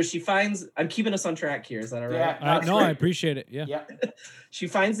 So she finds. I'm keeping us on track here. Is that all right? Yeah. No, I appreciate it. Yeah. Yeah. She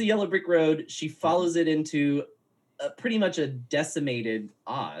finds the yellow brick road. She follows it into pretty much a decimated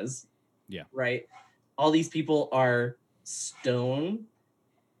Oz. Yeah. Right. All these people are stone.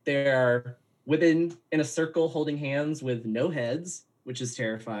 They are women in a circle holding hands with no heads, which is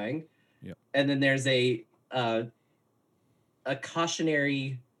terrifying. Yeah. And then there's a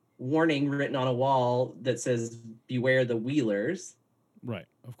cautionary warning written on a wall that says, "Beware the Wheelers." Right,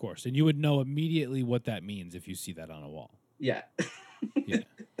 of course. And you would know immediately what that means if you see that on a wall. Yeah. Yeah.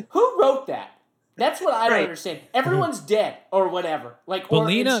 Who wrote that? That's what I don't understand. Everyone's dead or whatever. Like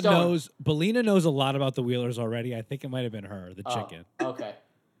Bellina knows a lot about the Wheelers already. I think it might have been her, the chicken. Okay.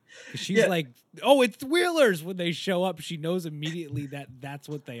 She's like, "Oh, it's Wheelers." When they show up, she knows immediately that that's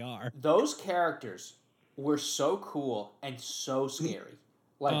what they are. Those characters were so cool and so scary.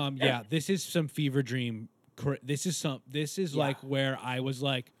 Like, yeah, this is some fever dream. This is like where I was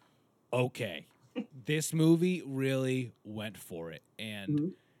like, okay, this movie really went for it,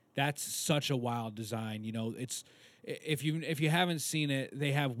 and that's such a wild design. It's if you haven't seen it,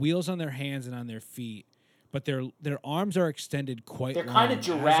 they have wheels on their hands and on their feet, but their arms are extended quite. They're long, kind of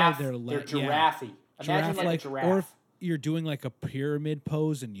giraffe. They're giraffe-y. Imagine like a giraffe. Or if you're doing like a pyramid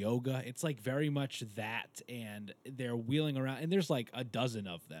pose in yoga, it's like very much that, and they're wheeling around, and there's like a dozen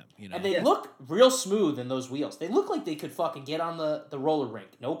of them. And they look real smooth in those wheels. They look like they could fucking get on the roller rink,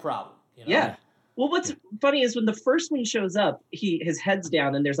 no problem. Yeah. Well, what's funny is when the first one shows up, his head's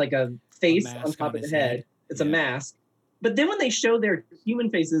down and there's like a face on top of the head. It's a mask. But then when they show their human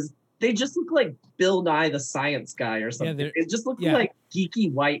faces, they just look like Bill Nye the Science Guy or something. It just looks like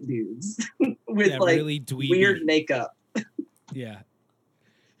geeky white dudes with like really weird makeup. Yeah.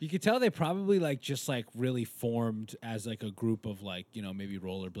 You could tell they probably just really formed as like a group of maybe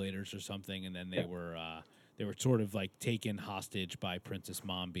rollerbladers or something, and then they were sort of like taken hostage by Princess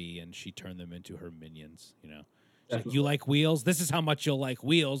Mombi, and she turned them into her minions. Like, you like wheels? This is how much you'll like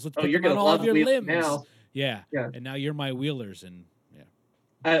wheels. Let's put them on all of your limbs. Now. Yeah. And now you're my Wheelers, and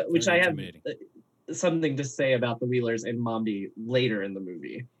which I have something to say about the Wheelers and Mombi later in the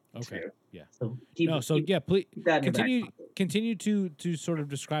movie. Okay. Too. Yeah. Please continue to sort of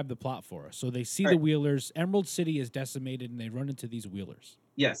describe the plot for us. So they see the Wheelers. Emerald City is decimated, and they run into these Wheelers.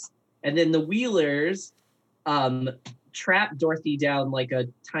 Yes, and then the Wheelers trap Dorothy down like a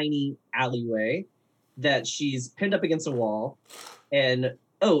tiny alleyway that she's pinned up against a wall. And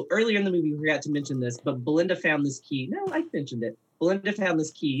earlier in the movie we forgot to mention this, but Belinda found this key. No, I mentioned it. Belinda found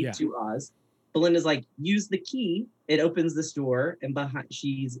this key Yeah. to Oz. Belinda's like, use the key. It opens this door, and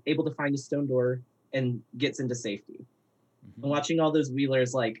she's able to find a stone door and gets into safety. Mhm. And watching all those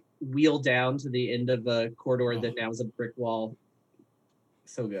wheelers like wheel down to the end of a corridor Oh. that now is a brick wall.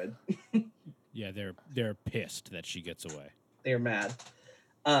 So good. Yeah, they're pissed that she gets away. They're mad.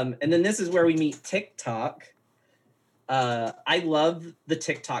 And then this is where we meet TikTok. I love the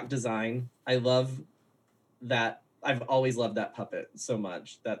TikTok design. I love that. I've always loved that puppet so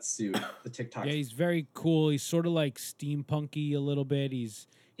much. That suit, the TikTok. Yeah, he's very cool. He's sort of like steampunky a little bit. he He's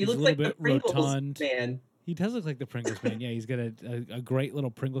looks a little like bit the Pringles rotund. man. He does look like the Pringles man. Yeah, he's got a great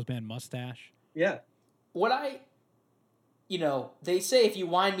little Pringles man mustache. Yeah. They say if you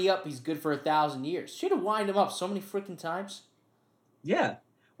wind me up, he's good for 1,000 years. Should have wind him up so many freaking times. Yeah.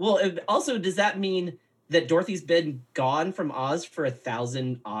 Well, also, does that mean that Dorothy's been gone from Oz for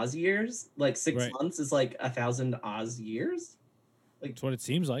 1,000 Oz years? Like 6 Right. months is like 1,000 Oz years? That's what it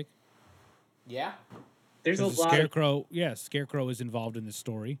seems like. Yeah. There's a 'Cause the lot. Scarecrow, Scarecrow is involved in this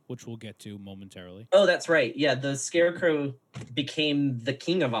story, which we'll get to momentarily. Oh, that's right. Yeah, the Scarecrow became the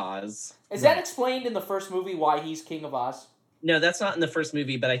King of Oz. Is that explained in the first movie why he's King of Oz? No, that's not in the first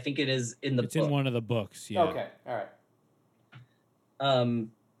movie, but I think it is in the It's book. in one of the books. Yeah. Okay, all right.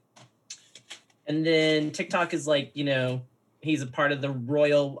 And then TikTok is like, he's a part of the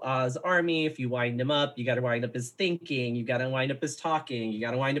Royal Oz army. If you wind him up, you got to wind up his thinking. You got to wind up his talking. You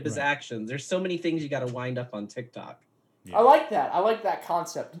got to wind up his Right. actions. There's so many things you got to wind up on TikTok. Yeah. I like that. I like that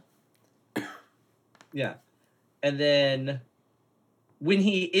concept. Yeah. And then when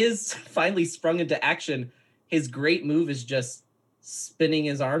he is finally sprung into action, his great move is just spinning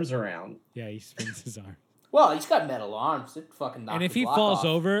his arms around. Yeah, he spins his arm. Well, he's got metal arms. It fucking knocks And if the he block falls off.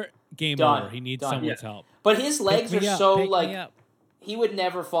 over, game Done. over. He needs Done. someone's help. But his legs Pick me are up, so pick me like up. he would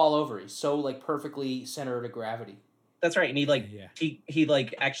never fall over. He's so like perfectly centered of gravity. That's right. And he Yeah. he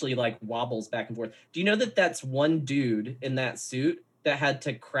like actually like wobbles back and forth. Do you know that that's one dude in that suit that had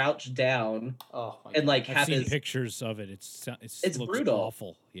to crouch down Oh my and like I've have seen his pictures of it. It It's looks brutal.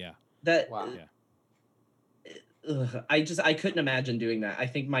 awful. Yeah. that Wow. Yeah. I couldn't imagine doing that. I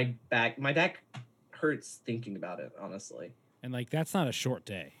think my back hurts thinking about it, honestly. And like that's not a short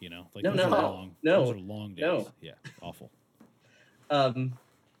day, Like No, those no, are no, long. no, Those are long days. no. Yeah. Awful.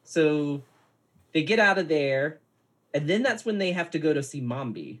 So they get out of there, and then that's when they have to go to see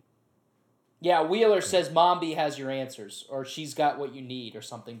Mombi. Yeah, Wheeler says Mombi has your answers, or she's got what you need, or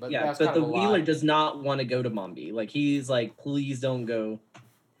something. But Yeah, that's but kind the of a Wheeler lie. does not want to go to Mombi. Like he's like, please don't go.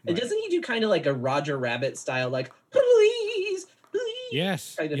 And Right. doesn't he do kind of like a Roger Rabbit style, like please, please?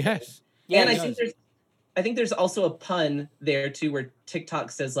 Yes. Kind of Yes. Yeah, and he I think there's also a pun there too, where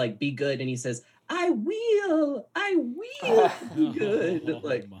TikTok says like, "Be good," and he says, "I will be good." Oh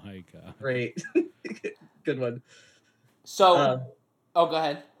Like, my god. great, good one. So, go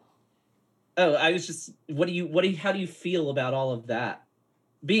ahead. I was just, how do you feel about all of that?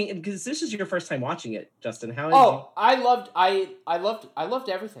 Because this is your first time watching it, Justin. How? Oh, I loved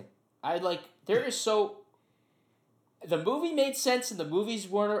everything. There is so. The movie made sense in the movie's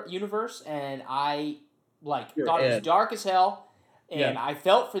universe, and I You're thought it was in. dark as hell, and Yeah. I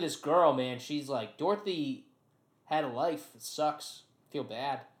felt for this girl, man. She's like, Dorothy had a life. It sucks. Feel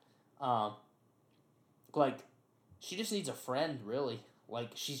bad. She just needs a friend, really.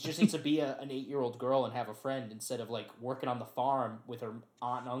 Like, she just needs to be an 8-year-old girl and have a friend instead of working on the farm with her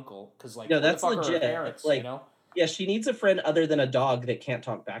aunt and uncle. Because No, who the that's fuck are her legit. parents? Like- you know? Yeah, she needs a friend other than a dog that can't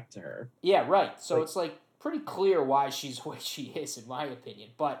talk back to her. Yeah, right. So Like- it's pretty clear why she's the way she is, in my opinion.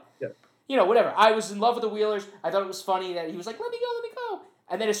 But Yeah. whatever. I was in love with the Wheelers. I thought it was funny that he was like, "Let me go,"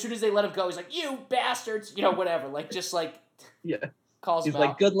 and then as soon as they let him go, he's like, "You bastards," whatever. Yeah, Calls he's him like,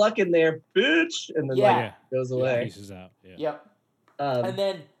 out. "Good luck in there, bitch," and then Yeah. Yeah. goes away. Pieces out. Yeah. Yep. Um, And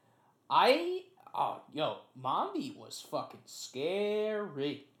then Mombi was fucking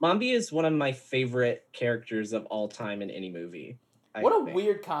scary. Mombi is one of my favorite characters of all time in any movie. I What a think.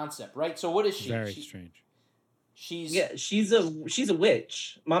 weird concept, right? So what is she? Very strange. She's Yeah, she's a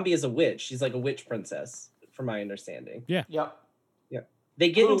witch. Mombi is a witch. She's like a witch princess, from my understanding. Yep. They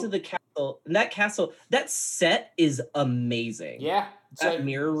get Ooh. into the castle, and that set is amazing. Yeah. It's That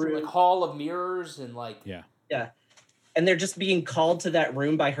mirror it's room. hall of mirrors and Yeah. And they're just being called to that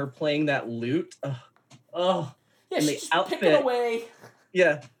room by her playing that lute. Oh, yeah, and the she's just picking outfit. away.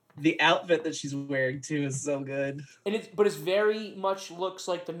 yeah. The outfit that she's wearing too is so good. And it's very much looks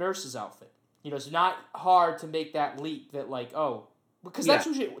like the nurse's outfit. It's not hard to make that leap that because that's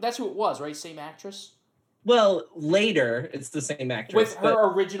who it was, right? Same actress Well, later it's the same actress. with her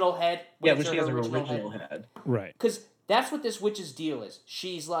but- original head. yeah, when she has her original head. Right. Because that's what this witch's deal is.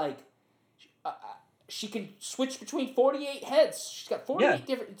 She's she can switch between 48 heads. She's got 48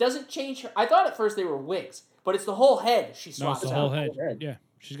 different. It doesn't change her. I thought at first they were wigs, but it's the whole head she No, it's swaps the out. whole head. Yeah,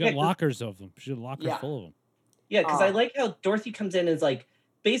 she's got lockers of them. She's got lockers full of them. Yeah, because I like how Dorothy comes in and is like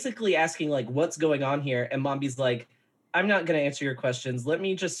basically asking like, "What's going on here?" And Mombi's like, "I'm not going to answer your questions. Let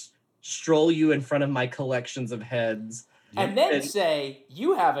me just stroll you in front of my collections of heads." And then say,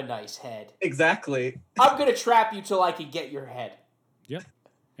 "You have a nice head." Exactly. I'm gonna trap you till I can get your head. Yep,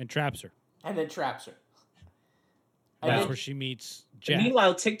 and traps her. And then traps her. And that's where she meets Jack.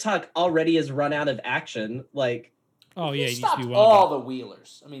 Meanwhile, TikTok already has run out of action. Like, oh yeah, he he stopped needs to be all the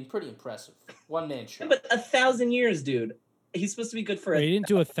Wheelers. I mean, pretty impressive. One man show. but 1,000 years, dude. He's supposed to be good for He didn't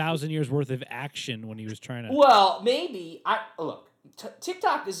do 1,000 years worth of action when he was trying to. Well, maybe look.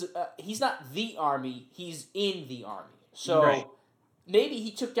 TikTok is he's not the army. He's in the army. So maybe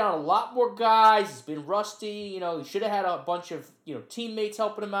he took down a lot more guys. He's been rusty. You know, he should have had a bunch of teammates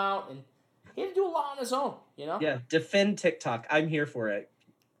helping him out, and he had to do a lot on his own. You know. Yeah, defend TikTok. I'm here for it.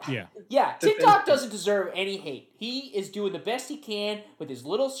 Yeah. Yeah, TikTok doesn't deserve any hate. He is doing the best he can with his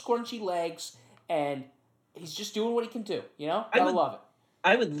little scrunchy legs, and he's just doing what he can do. You know, I love it.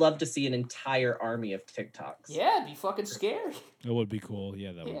 I would love to see an entire army of TikToks. Yeah, it'd be fucking scary. That would be cool.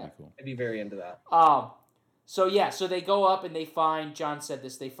 Yeah, that would be cool. I'd be very into that. So they go up and they find. John said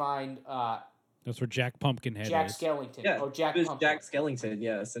this. They find. That's where Jack Pumpkinhead Jack is. Skellington. Yeah, Jack. it was Pumpkin. Jack Skellington.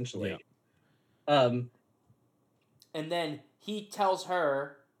 Yeah, essentially. Yeah. And then he tells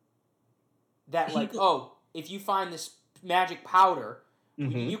her that if you find this magic powder,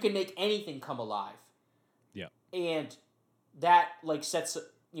 you can make anything come alive. Yeah. And that sets a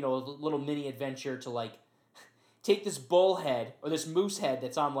little mini adventure to take this bull head or this moose head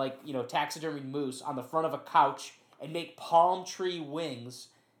that's on taxidermy moose on the front of a couch and make palm tree wings,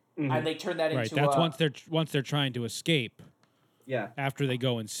 and they turn that into that's once they're trying to escape. Yeah. After they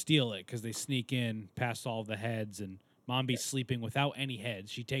go and steal it, because they sneak in past all the heads, and Mombi's sleeping without any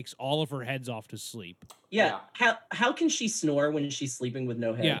heads. She takes all of her heads off to sleep. Yeah. How can she snore when she's sleeping with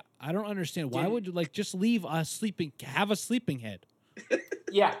no head? Yeah, I don't understand. Why would you just leave us sleeping? Have a sleeping head.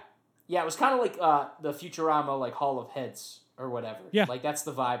 Yeah. Yeah, it was kind of like the Futurama Hall of Heads or whatever. Yeah. That's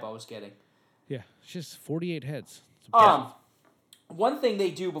the vibe I was getting. Yeah, it's just 48 heads. One thing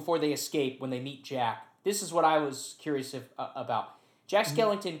they do before they escape when they meet Jack, this is what I was curious about. Jack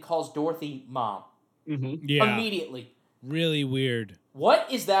Skellington calls Dorothy Mom. Yeah. Immediately. Really weird. What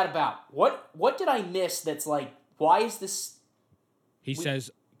is that about? What did I miss that's why is this... He says,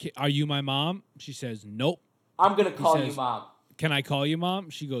 "Are you my mom?" She says, "Nope." I'm going to call you Mom. "Can I call you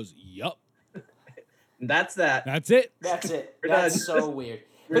Mom?" She goes, "Yup." That's that. That's it. That's it. We're That's done. so weird.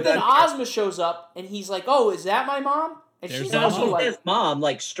 But then Ozma shows up, and he's like, "Oh, is that my mom?" And she's also he says mom,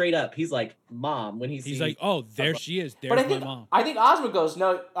 straight up. He's like, mom, when he's like, "Oh, there she is. There's my mom." I think Ozma goes,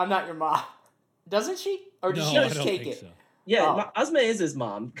 "No, I'm not your mom." Doesn't she? Or does she just take it? So. Yeah, Ozma is his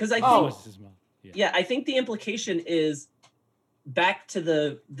mom. Because I think... his mom. Yeah, I think the implication is back to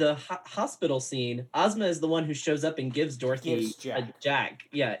the hospital scene. Ozma is the one who shows up and gives Dorothy a Jack.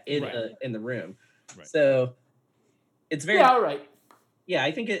 Yeah, in the room. Right. So it's very... Yeah, all right. Yeah,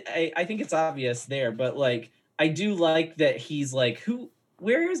 I think it's obvious there, but I do like that he's like,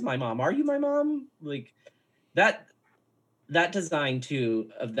 where is my mom? Are you my mom? That design too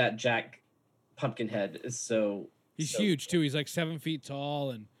of that Jack Pumpkinhead is so... He's huge too. He's 7 feet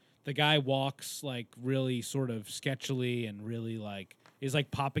tall, and the guy walks really sort of sketchily and really is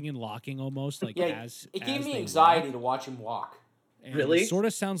popping and locking almost it gave me anxiety to watch him walk. And really? It sort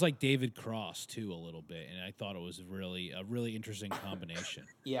of sounds like David Cross too a little bit, and I thought it was a really interesting combination.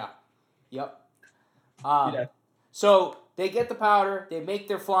 Yeah. Yep. So they get the powder, they make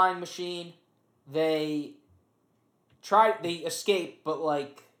their flying machine, they escape, but they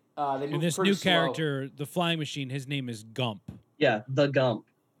move And this pretty new slow. character, the flying machine, his name is Gump. Yeah, the Gump.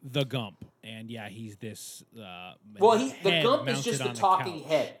 The Gump. And yeah, he's this the Gump is just the talking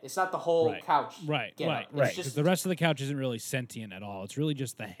head. It's not the whole couch. Right. Because the rest of the couch isn't really sentient at all. It's really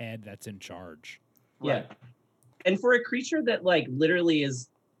just the head that's in charge. Right. Yeah. And for a creature that literally is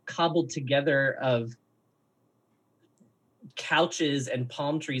cobbled together of couches and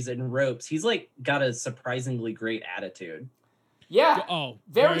palm trees and ropes, he's got a surprisingly great attitude. Yeah. Oh,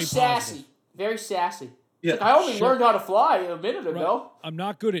 very sassy. positive. Very sassy. Yeah. I only learned how to fly a minute ago. I'm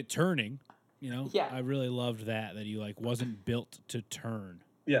not good at turning. Yeah. I really loved that he wasn't built to turn.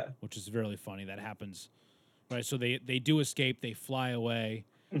 Yeah. Which is really funny. That happens. Right. So they do escape. They fly away.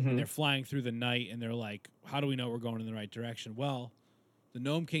 And they're flying through the night. And they're like, how do we know we're going in the right direction? Well, the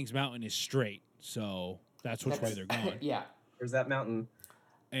Gnome King's mountain is straight. So that's which way they're going. Yeah. There's that mountain.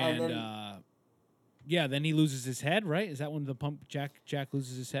 And then, then he loses his head, right? Is that when Jack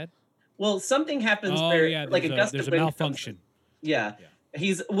loses his head? Well, something happens Oh where yeah, like a gust there's of a wind malfunction. yeah.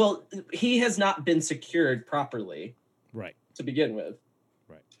 He has not been secured properly Right. to begin with.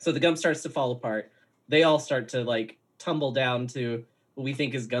 Right. So the gum starts to fall apart. They all start to like tumble down to what we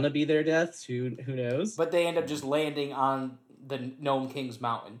think is gonna be their deaths. Who knows? But they end up just landing on the Gnome King's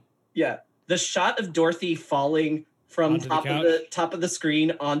mountain. Yeah. The shot of Dorothy falling from Onto the top of the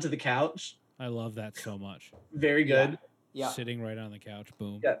screen onto the couch. I love that so much. Very good. Yeah. Sitting right on the couch.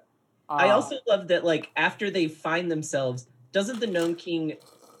 Boom. Yeah. I also love that, like, after they find themselves, doesn't the Gnome King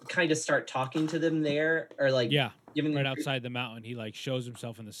kind of start talking to them there? Or, like, Yeah. giving Right them... outside the mountain, he like shows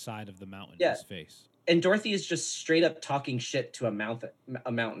himself in the side of the mountain. Yeah. His face. And Dorothy is just straight up talking shit to a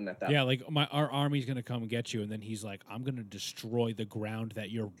mountain at that Yeah, point. like our army's gonna come and get you, and then he's like, "I'm gonna destroy the ground that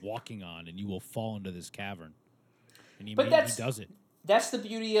you're walking on, and you will fall into this cavern." And he does it. That's the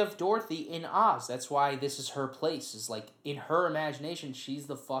beauty of Dorothy in Oz. That's why this is her place. Is like in her imagination, she's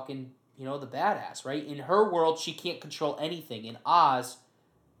the fucking the badass, right? In her world, she can't control anything. In Oz,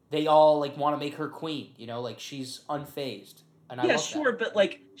 they all like want to make her queen. Like she's unfazed. And I love sure, that. but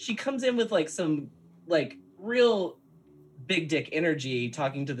like she comes in with like some like real big dick energy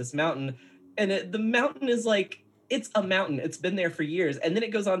talking to this mountain, and the mountain is like, it's a mountain. It's been there for years, and then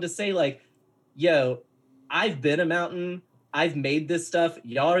it goes on to say like, "Yo, I've been a mountain. I've made this stuff.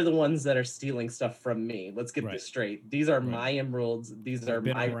 Y'all are the ones that are stealing stuff from me. Let's get this straight. These are my emeralds. These are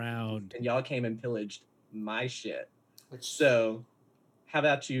my around, and y'all came and pillaged my shit. So, how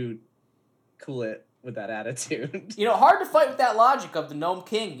about you cool it with that attitude?" Hard to fight with that logic of the Gnome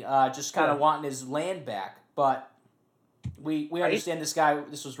King just kind of wanting his land back, but we understand this guy.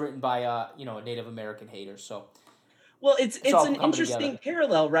 This was written by a Native American hater, so. Well, it's an interesting together.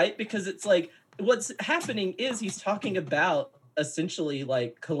 parallel, right? Because it's like what's happening is he's talking about essentially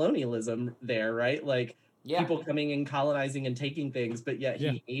like colonialism there, right? Like people coming and colonizing and taking things, but yet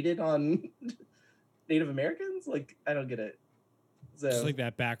he hated on Native Americans. Like, I don't get it. So it's like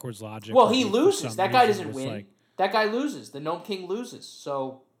that backwards logic. Well, he loses. That guy doesn't win. That guy loses. The Gnome King loses.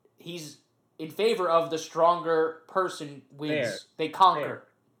 So he's in favor of the stronger person wins. Fair. They conquer.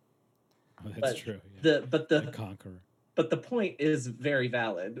 Oh, that's true. Yeah. The conqueror. But the point is very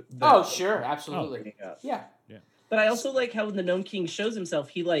valid. Oh, sure, absolutely. Yeah. But I also like how when the Gnome King shows himself,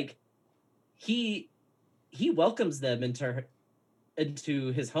 he welcomes them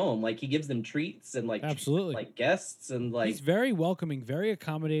into his home. Like he gives them treats and like absolutely like guests, and like he's very welcoming, very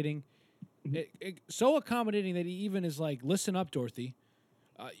accommodating. So accommodating that he even is like, "Listen up, Dorothy.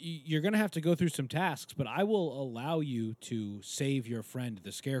 You're gonna have to go through some tasks, but I will allow you to save your friend,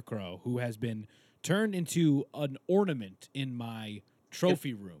 the Scarecrow, who has been turned into an ornament in my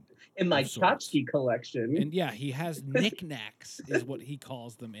trophy room, in my tchotchke collection." And yeah, he has knickknacks, is what he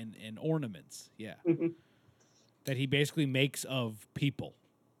calls them, and ornaments. Yeah, that he basically makes of people.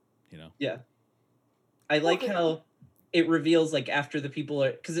 Yeah, I like how it reveals like after the people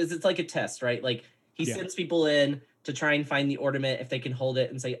are, because it's like a test, right? Like he sends people in to try and find the ornament. If they can hold it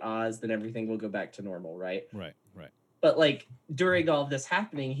and say Oz, then everything will go back to normal, right? Right. But like during all of this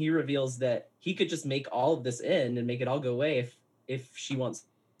happening, he reveals that he could just make all of this end and make it all go away if she wants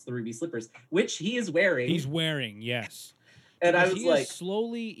the ruby slippers, which he is wearing. He's wearing, yes. And I was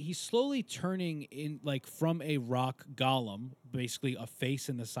he's slowly turning in like from a rock golem, basically a face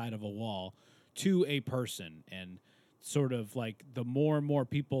in the side of a wall, to a person, and sort of like the more and more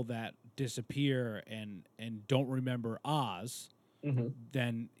people that disappear and don't remember Oz,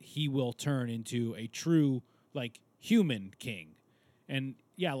 then he will turn into a true like human king. And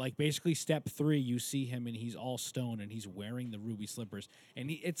yeah, like basically step 3, you see him and he's all stone and he's wearing the ruby slippers, and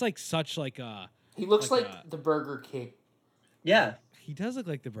it's like such like a he looks like the Burger King. Yeah, he does look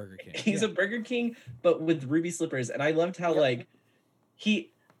like the Burger King. He's a Burger King, but with ruby slippers. And I loved how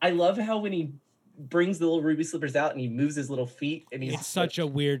I love how when he brings the little ruby slippers out and he moves his little feet, and it's such a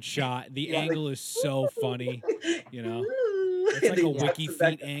weird shot. The angle is so funny, It's like a wiki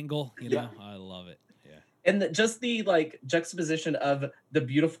feet angle, I love it. Yeah. And just the like juxtaposition of the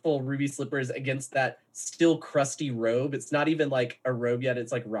beautiful ruby slippers against that still crusty robe. It's not even like a robe yet,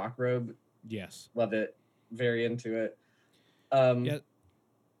 it's like rock robe. Yes. Love it. Very into it.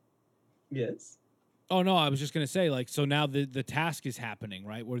 Yes. Oh no, I was just gonna say, like, so now the task is happening,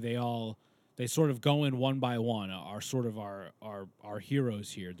 right? Where they sort of go in one by one. Are sort of our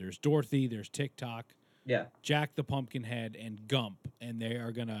heroes here. There's Dorothy, there's TikTok, Jack the Pumpkinhead, and Gump, and they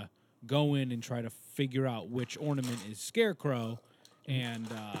are gonna go in and try to figure out which ornament is Scarecrow. And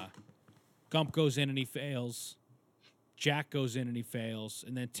Gump goes in and he fails. Jack goes in and he fails,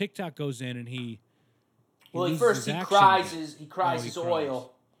 and then TikTok goes in and he cries his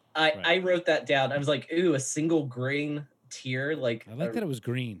oil. I wrote that down. I was like, ooh, a single grain tear. Like I like that it was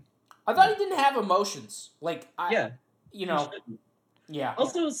green. I thought he didn't have emotions. Like, Yeah. you know, yeah.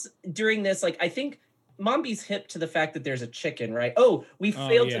 Also, during this, like, I think Mombi's hip to the fact that there's a chicken, right? Oh, we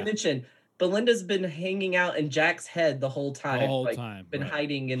failed to mention Belinda's been hanging out in Jack's head the whole time. The whole time. Been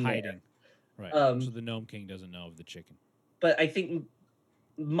hiding in there. Right. So the Gnome King doesn't know of the chicken. But I think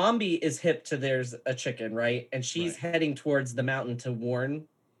Mombi is hip to there's a chicken, right? And she's heading towards the mountain to warn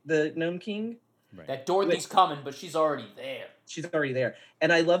the Gnome King. Right. That Dorothy's coming, but she's already there. She's already there.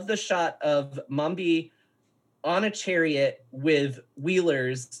 And I love the shot of Mombi on a chariot with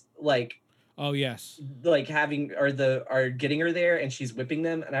wheelers, like, oh yes, like having are getting her there, and she's whipping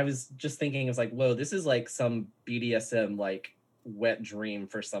them. And I was just thinking, I was like, whoa, this is like some BDSM like wet dream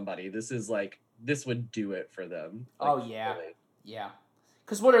for somebody. This is like, this would do it for them. Like, oh yeah, really. Yeah.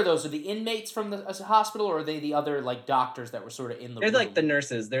 Because what are those? Are the inmates from the hospital, or are they the other like doctors that were sort of in the? They're room? like the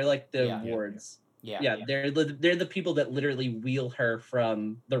nurses. They're like the wards. Yeah. They're the people that literally wheel her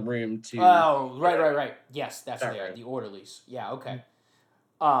from the room to. Oh, right. Yes, that's what they are. The orderlies. Yeah. Okay.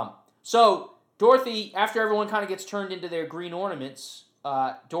 So Dorothy, after everyone kind of gets turned into their green ornaments,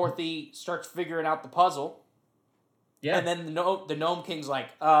 Dorothy starts figuring out the puzzle. Yeah. And then the Gnome King's like,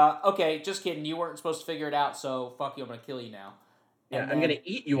 okay, just kidding. You weren't supposed to figure it out, so fuck you. I'm gonna kill you now. Yeah, I'm gonna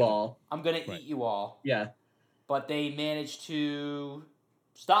eat you all. I'm gonna eat you all. Yeah. But they managed to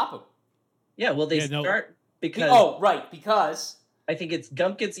stop him. Yeah, well, they start because... because... I think it's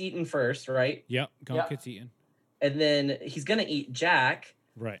Gump gets eaten first, right? Yep, Gump gets eaten. And then he's going to eat Jack.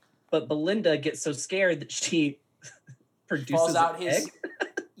 Right. But Belinda gets so scared that she produces falls out an egg.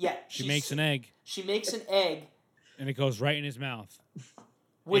 Yeah. She makes an egg. She makes an egg. And it goes right in his mouth.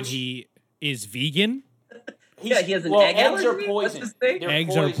 Which... And he is vegan? He has an egg eggs allergy? are poison.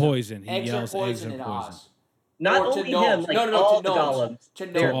 Eggs are poison. He eggs yells, are poison eggs are in poison. Oz. Not only him, like all the golems.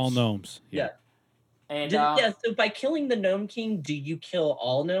 To all gnomes. Yeah. And so by killing the Gnome King, do you kill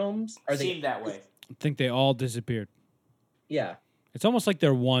all gnomes? Are they seem that way? I think they all disappeared. Yeah. It's almost like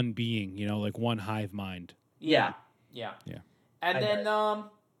they're one being, like one hive mind. Yeah. And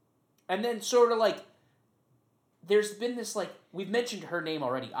then sort of like there's been this like we've mentioned her name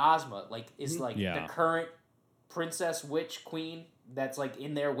already, Ozma, like is like the current princess witch queen that's like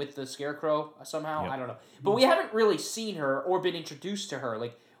in there with the scarecrow somehow. I don't know. But we haven't really seen her or been introduced to her.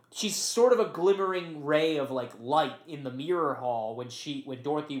 Like she's sort of a glimmering ray of like light in the mirror hall when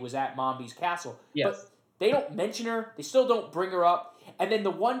Dorothy was at Mombi's castle. Yes. But they don't mention her. They still don't bring her up. And then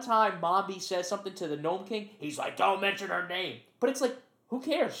the one time Mombi says something to the Gnome King, he's like, don't mention her name. But it's like, who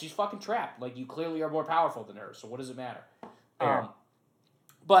cares? She's fucking trapped. Like, you clearly are more powerful than her, so what does it matter?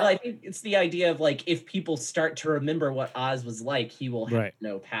 But I think it's the idea of, like, if people start to remember what Oz was like, he will have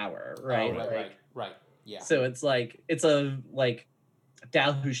no power, right? Right, yeah. So it's like, it's a, like,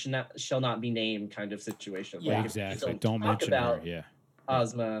 thou who shall not be named kind of situation. Yeah, like, exactly. Don't mention her,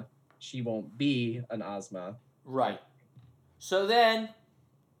 Ozma, she won't be an Ozma. Right. So then,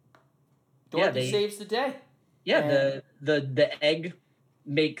 Dorothy saves the day. Yeah, and the egg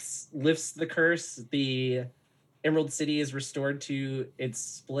lifts the curse. The Emerald City is restored to its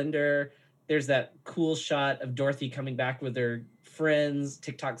splendor. There's that cool shot of Dorothy coming back with her friends.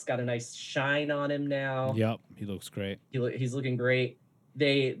 TikTok's got a nice shine on him now. Yep, he looks great. He's looking great.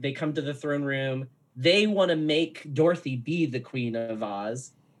 They come to the throne room. They want to make Dorothy be the Queen of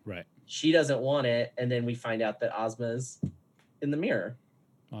Oz. Right. She doesn't want it, and then we find out that Ozma's in the mirror.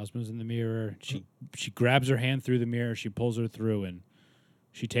 Ozma's in the mirror. She grabs her hand through the mirror. She pulls her through, and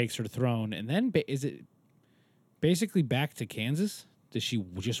she takes her throne. And then is it basically back to Kansas? Does she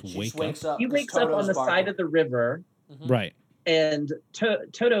just wake up? He wakes up on the side of the river. Mm-hmm. Right. And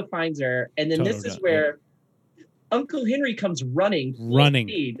Toto finds her. And then this is where Uncle Henry comes running.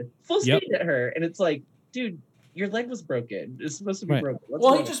 Full speed at her. And it's like, dude, your leg was broken. It's supposed to be broken.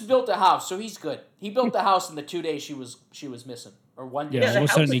 He just built a house, so he's good. He built the house in the 2 days she was missing. Or 1 day. Yeah, all of a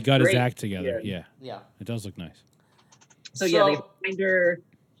sudden he got his act together. Yeah. It does look nice. So they find her.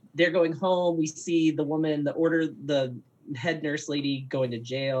 They're going home. We see the woman, the head nurse lady going to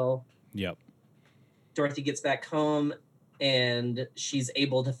jail. Yep. Dorothy gets back home, and she's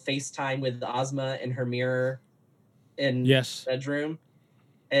able to FaceTime with Ozma in her mirror in the bedroom.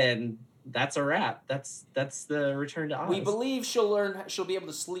 And that's a wrap. That's the return to Oz. We believe she'll be able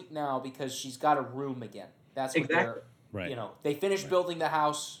to sleep now because she's got a room again. That's what they're... Right. They finished building the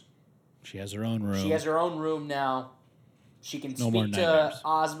house. She has her own room. She has her own room now. She can speak to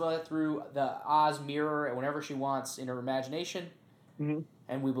Ozma through the Oz mirror and whenever she wants in her imagination. Mm-hmm.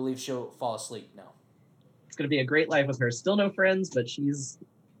 And we believe she'll fall asleep now. It's going to be a great life with her. Still no friends, but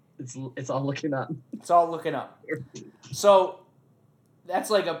it's all looking up. It's all looking up. So that's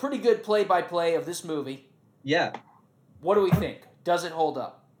like a pretty good play-by-play of this movie. Yeah. What do we think? Does it hold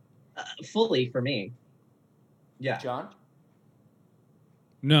up? Fully for me. Yeah. John?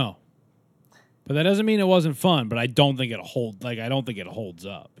 No. But that doesn't mean it wasn't fun, but I don't think it holds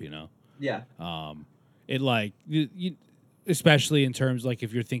up, you know. Yeah. It like you especially in terms like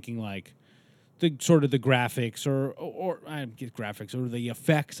if you're thinking like the sort of the graphics or I get graphics or the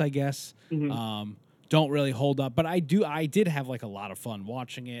effects, I guess. Don't really hold up, but I did have like a lot of fun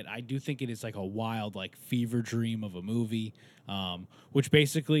watching it. I do think it is like a wild like fever dream of a movie, which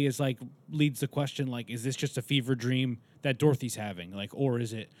basically is like leads the question like, is this just a fever dream that Dorothy's having, like, or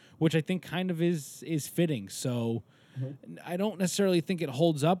is it? Which I think kind of is fitting. So I don't necessarily think it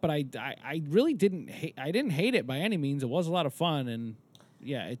holds up, but I really didn't hate it by any means. It was a lot of fun, and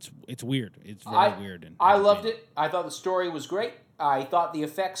yeah, it's weird. It's very weird. And I loved it. I thought the story was great. I thought the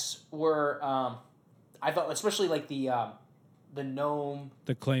effects were. I thought, especially like the gnome,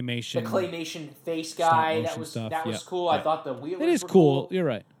 the claymation face guy. That was stuff, cool. I thought the wheelers. It is were cool. You're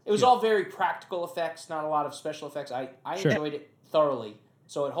right. It was all very practical effects, not a lot of special effects. I enjoyed it thoroughly,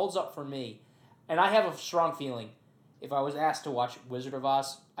 so it holds up for me. And I have a strong feeling, if I was asked to watch Wizard of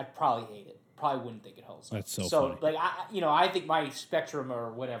Oz, I'd probably hate it. Probably wouldn't think it holds up. That's so funny. Like I think my spectrum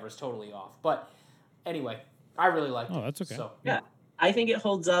or whatever is totally off. But anyway, I really liked it. Oh, that's okay. So, Yeah, I think it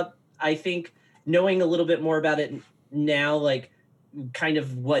holds up. I think knowing a little bit more about it now, like kind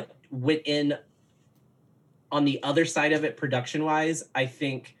of what went in on the other side of it production wise, I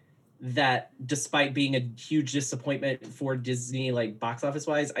think that despite being a huge disappointment for Disney, like box office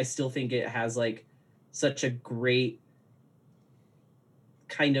wise, I still think it has like such a great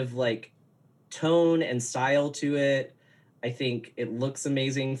kind of like tone and style to it. I think it looks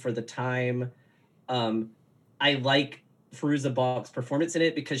amazing for the time. I like Fairuza Balk's performance in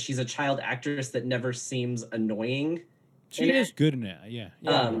it because she's a child actress that never seems annoying. She is good in it, yeah.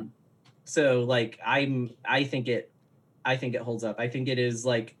 So like I think it holds up. I think it is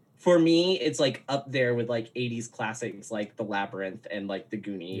like, for me, it's like up there with like 80s classics like The Labyrinth and like The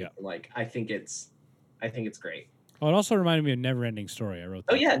Goonie. Yeah. Like I think it's great. Oh, it also reminded me of Neverending Story. I wrote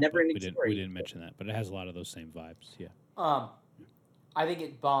that. Oh yeah, down, but Neverending Story. We didn't mention that, but it has a lot of those same vibes. Yeah. I think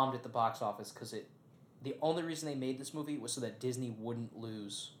it bombed at the box office because the only reason they made this movie was so that Disney wouldn't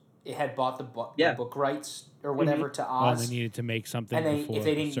lose. It had bought the book rights or whatever to Oz. Oh, they needed to make something. And if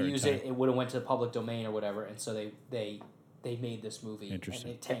they a didn't certain use time. it, it would have went to the public domain or whatever. And so they made this movie.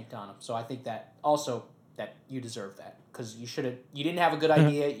 Interesting. And it tanked on them. So I think that also that you deserve that because you didn't have a good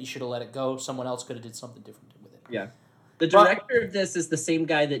idea. You should have let it go. Someone else could have did something different with it. Yeah. The director of this is the same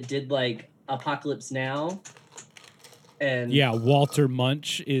guy that did like Apocalypse Now. And yeah, Walter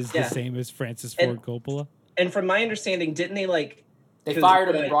Munch is the same as Francis Ford Coppola. And from my understanding, didn't they like... They fired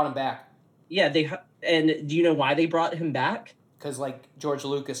him and brought him back. Yeah, and do you know why they brought him back? Because like George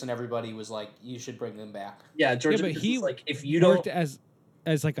Lucas and everybody was like, you should bring them back. Yeah, George Lucas was like, if you worked don't...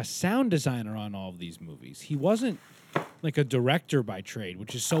 as like a sound designer on all of these movies. He wasn't like a director by trade,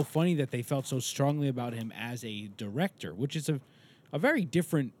 which is so funny that they felt so strongly about him as a director, which is a very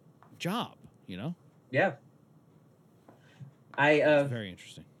different job, you know? Yeah. Very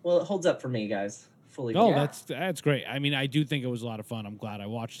interesting. Well, it holds up for me, guys. Fully. Oh, that's great. I mean, I do think it was a lot of fun. I'm glad I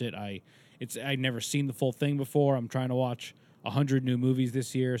watched it. I'd never seen the full thing before. I'm trying to watch 100 new movies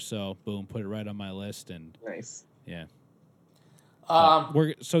this year, so boom, put it right on my list. And nice. Yeah.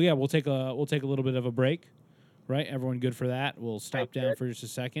 We'll take a little bit of a break, right? Everyone good for that? We'll stop down for just a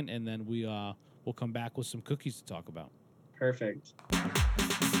second, and then we'll come back with some cookies to talk about. Perfect.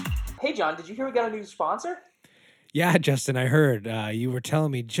 Hey, John, did you hear we got a new sponsor? Yeah, Justin, I heard. You were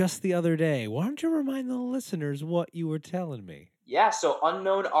telling me just the other day. Why don't you remind the listeners what you were telling me? Yeah, so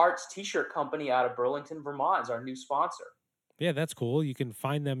Unknown Arts T-shirt company out of Burlington, Vermont is our new sponsor. Yeah, that's cool. You can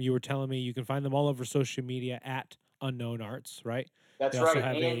find them. You were telling me you can find them all over social media at Unknown Arts, right? That's they also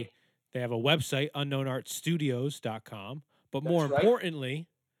right. They have a website, unknownartstudios.com. But more importantly,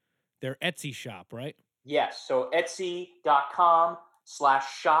 their Etsy shop, right? Yes, so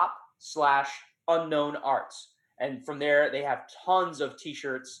etsy.com/shop/unknownarts. And from there, they have tons of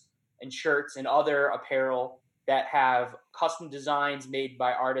T-shirts and shirts and other apparel that have custom designs made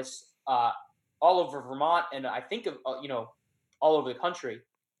by artists all over Vermont and I think of all over the country.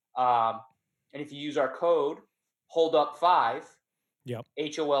 And if you use our code HOLDUP5, yep,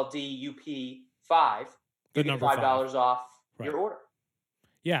 HOLDUP5, you get $5 off your order.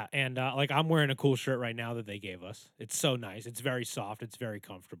 Yeah, and like I'm wearing a cool shirt right now that they gave us. It's so nice. It's very soft. It's very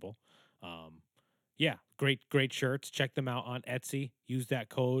comfortable. Yeah, great shirts. Check them out on Etsy. Use that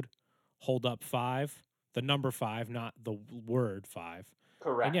code HOLDUP5, the number 5, not the word 5.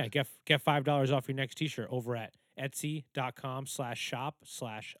 Correct. And yeah, get $5 off your next T-shirt over at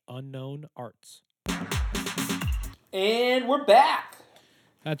etsy.com/shop/unknownarts. And we're back.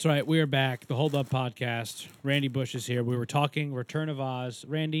 That's right. We are back. The Hold Up Podcast. Randy Bush is here. We were talking Return of Oz.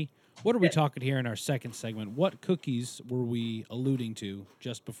 Randy, what are we talking here in our second segment? What cookies were we alluding to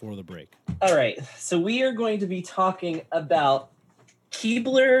just before the break? All right. So we are going to be talking about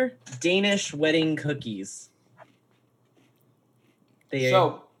Keebler Danish wedding cookies.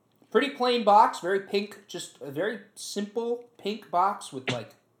 So, pretty plain box, very pink, just a very simple pink box with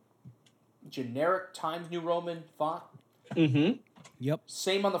like generic Times New Roman font. Mm-hmm. Yep.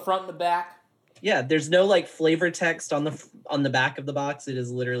 Same on the front and the back. Yeah, there's no like flavor text on the back of the box. It is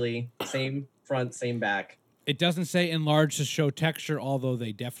literally same front, same back. It doesn't say enlarge to show texture, although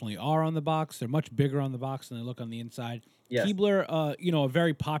they definitely are on the box. They're much bigger on the box than they look on the inside. Yes. Keebler, a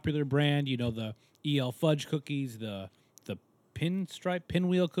very popular brand. You know, the EL fudge cookies, the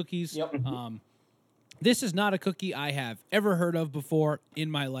pinwheel cookies. Yep. This is not a cookie I have ever heard of before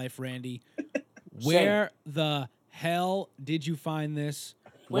in my life, Randy. Where the hell did you find this?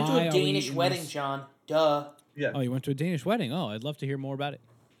 Went to Why a are we Danish in wedding, this? John. Duh. Yeah. Oh, you went to a Danish wedding. Oh, I'd love to hear more about it.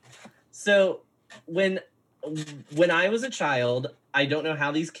 So when I was a child, I don't know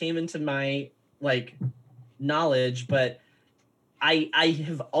how these came into my like knowledge, but I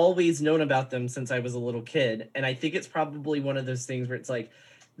have always known about them since I was a little kid, and I think it's probably one of those things where it's like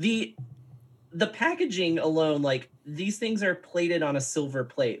the packaging alone, like these things are plated on a silver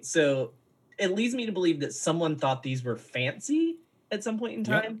plate, so it leads me to believe that someone thought these were fancy at some point in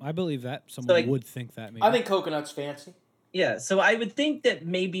time. Yep, I believe that. Someone would think that, maybe. I think coconut's fancy. Yeah, so I would think that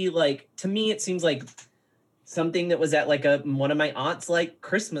maybe, like, to me it seems like something that was at like one of my aunt's like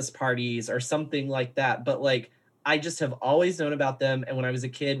Christmas parties or something like that, but like I just have always known about them, and when I was a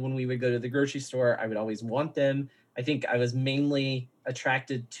kid, when we would go to the grocery store, I would always want them. I think I was mainly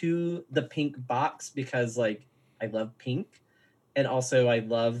attracted to the pink box because like I love pink, and also I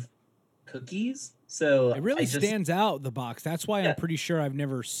love cookies. So it really stands out, the box. That's why Yeah. I'm pretty sure I've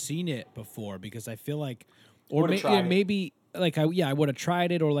never seen it before, because I feel like, or Would've tried it. maybe like I would have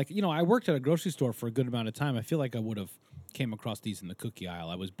tried it, or like, I worked at a grocery store for a good amount of time. I feel like I would have came across these in the cookie aisle.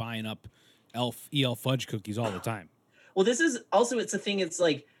 I was buying up EL fudge cookies all the time. Well, this is also, it's a thing. It's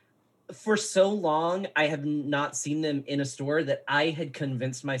like for so long, I have not seen them in a store that I had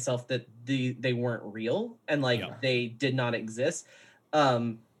convinced myself that they weren't real and like Yeah. they did not exist.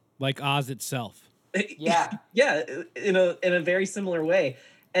 Like Oz itself. Yeah. Yeah, in a very similar way.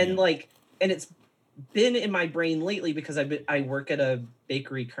 And Yeah. and it's been in my brain lately because I work at a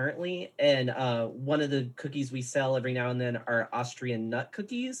bakery currently, and one of the cookies we sell every now and then are Austrian nut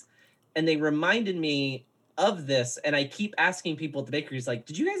cookies, and they reminded me of this, and I keep asking people at the bakeries, like,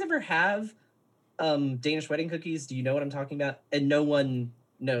 did you guys ever have Danish wedding cookies? Do you know what I'm talking about? And no one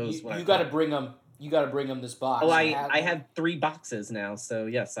knows what You I'm got to talking bring them. You got to bring them this box. about. Oh, I have 3 boxes now, so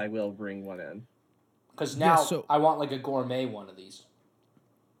yes, I will bring one in. Because now so- I want like a gourmet one of these.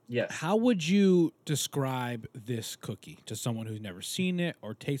 Yes. How would you describe this cookie to someone who's never seen it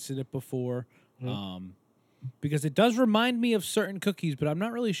or tasted it before? Because it does remind me of certain cookies, but I'm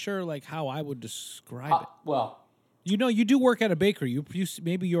not really sure like how I would describe it. Well, You do work at a bakery. You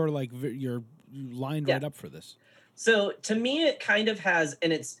maybe you're like you're lined Yeah. right up for this. So to me, it kind of has,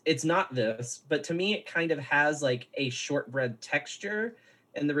 and it's not this, but to me, it kind of has like a shortbread texture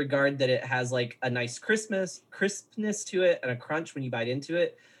in the regard that it has like a nice crispness to it and a crunch when you bite into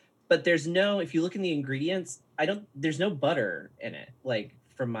it. But there's no, if you look in the ingredients, there's no butter in it, like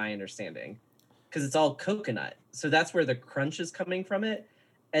from my understanding, because it's all coconut. So that's where the crunch is coming from it.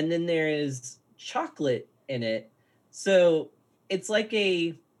 And then there is chocolate in it. So it's like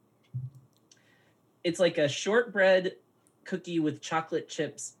a shortbread cookie with chocolate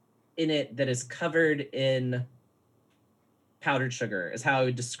chips in it that is covered in powdered sugar, is how I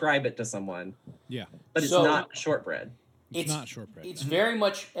would describe it to someone. Yeah. But it's So- not shortbread. It's not shortbread. It's very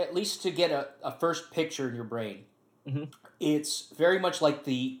much, at least to get a first picture in your brain, it's very much like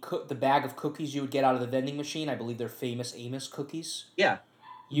the bag of cookies you would get out of the vending machine. I believe they're famous Amos cookies. Yeah.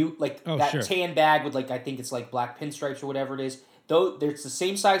 You like Oh, that sure. tan bag with like, I think it's like black pinstripes or whatever it is. Though it's the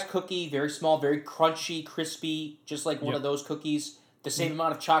same size cookie, very small, very crunchy, crispy, just like one Yep. of those cookies. The same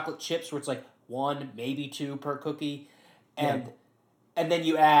amount of chocolate chips, where it's like 1, maybe 2 per cookie, and then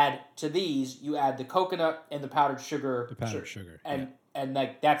you add to these, you add the coconut and the powdered sugar. The powdered sugar, and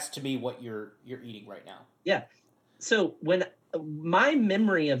like that's to me what you're eating right now. Yeah. So when my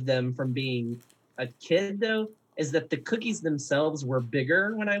memory of them from being a kid, though, is that the cookies themselves were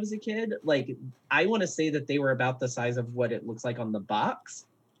bigger when I was a kid. Like, I want to say that they were about the size of what it looks like on the box.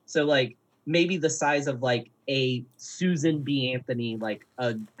 So, like, maybe the size of, like, a Susan B. Anthony, like,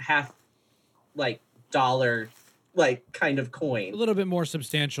 a half, like, dollar like kind of A coin. little bit more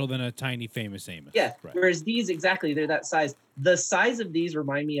substantial than a tiny Famous Amos. Yeah. Right. Whereas these, exactly, they're that size. The size of these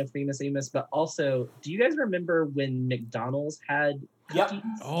remind me of Famous Amos, but also, do you guys remember when McDonald's had Yep. cookies?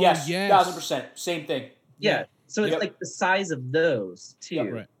 Oh, yes, yes. 1000%. Same thing. Yeah. So it's Yep. like the size of those too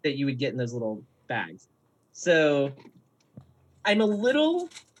Yep. Right. that you would get in those little bags. So I'm a little,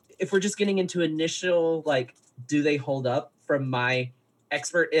 if we're just getting into initial, like, do they hold up from my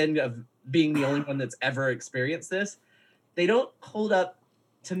expert end of being the only one that's ever experienced this? They don't hold up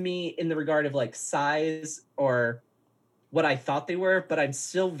to me in the regard of like size or what I thought they were, but I'm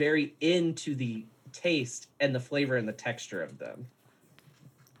still very into the taste and the flavor and the texture of them.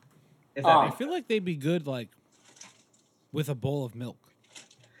 If that I makes feel like they'd be good like with a bowl of milk.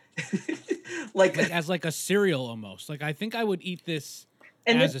 like, Like as like a cereal almost. Like I think I would eat this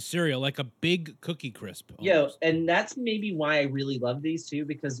and as a cereal, like a big Cookie Crisp. yo, almost. and that's maybe why I really love these too,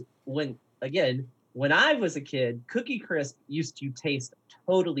 because when I was a kid, Cookie Crisp used to taste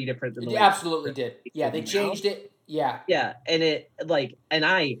totally different than the It way absolutely did. Yeah, they now. changed it. Yeah. Yeah, and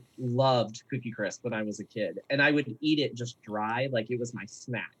I loved Cookie Crisp when I was a kid, and I would eat it just dry, like it was my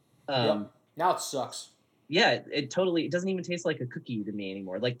snack. Yep. Now it sucks. Yeah, it doesn't even taste like a cookie to me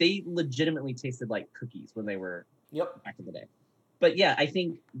anymore. Like they legitimately tasted like cookies when they were Yep. back in the day. But yeah, I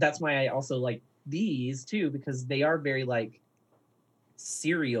think that's why I also like these too, because they are very like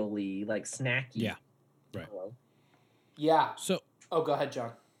cereal-y, like snacky. Yeah, right. Yeah. So Oh, go ahead,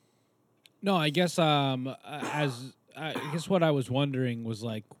 John. no, I guess I guess what I was wondering was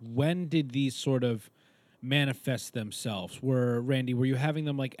like when did these sort of manifest themselves? Were you having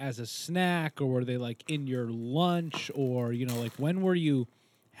them like as a snack, or were they like in your lunch, or like when were you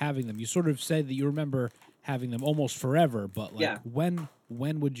having them? You sort of said that you remember having them almost forever, but like Yeah. when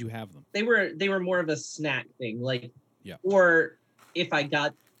would you have them? They were more of a snack thing, like Yeah. Or if I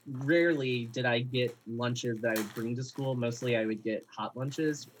got, rarely did I get lunches that I would bring to school. Mostly I would get hot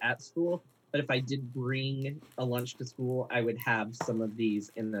lunches at school. But if I did bring a lunch to school, I would have some of these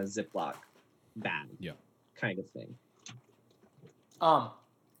in a Ziploc bag. Yeah. Kind of thing.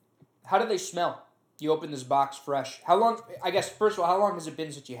 How do they smell? You open this box fresh. How long? I guess first of all, how long has it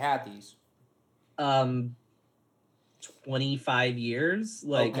been since you had these? 25 years.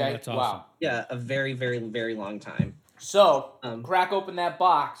 Like, Okay. that's awesome. Wow. yeah, a very, very, very long time. So Crack open that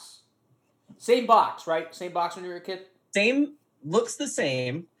box. Same box, right? Same box when you were a kid. Same, looks the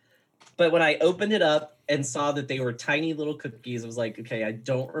same. But when I opened it up and saw that they were tiny little cookies, I was like, okay, I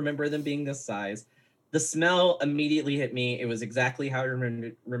don't remember them being this size. The smell immediately hit me. It was exactly how I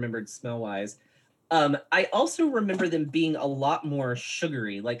remembered smell-wise. I also remember them being a lot more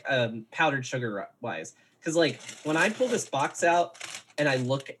sugary, like powdered sugar-wise. Because like when I pull this box out and I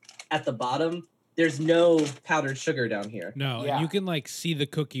look at the bottom, there's no powdered sugar down here. No, Yeah. and you can like see the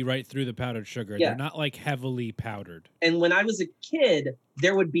cookie right through the powdered sugar. Yeah. They're not like heavily powdered. And when I was a kid,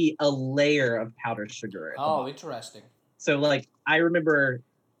 there would be a layer of powdered sugar at the Oh, bottom. interesting. So like I remember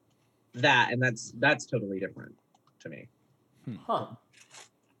that, and that's totally different to me. Huh.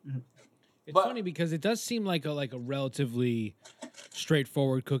 It's But- funny because it does seem like a relatively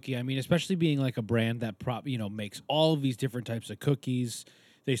straightforward cookie. I mean, especially being like a brand that makes all of these different types of cookies.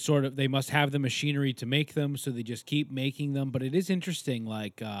 They must have the machinery to make them, so they just keep making them. But it is interesting,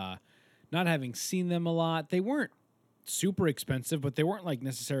 like not having seen them a lot. They weren't super expensive, but they weren't like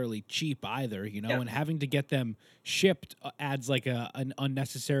necessarily cheap either, Yeah. and having to get them shipped adds like an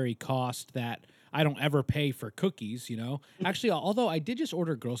unnecessary cost that I don't ever pay for cookies, Actually, although I did just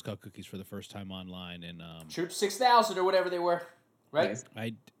order Girl Scout cookies for the first time online, and Troop 6000 or whatever they were, right?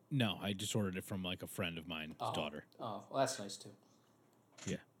 Nice. I just ordered it from like a friend of mine's daughter. Oh, well, that's nice too.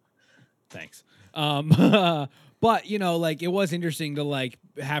 Thanks. But like it was interesting to like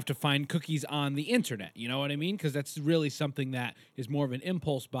have to find cookies on the internet. You know what I mean? Because that's really something that is more of an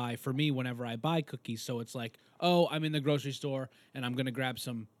impulse buy for me whenever I buy cookies. So it's like, oh, I'm in the grocery store and I'm gonna grab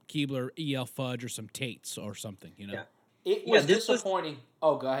some Keebler EL fudge or some Tates or something. Yeah. It Yeah, was this was- disappointing.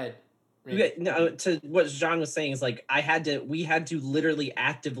 Oh, go ahead. Randy. Okay, no, to what John was saying is like we had to literally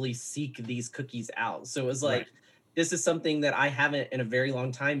actively seek these cookies out. So it was like, Right. this is something that I haven't in a very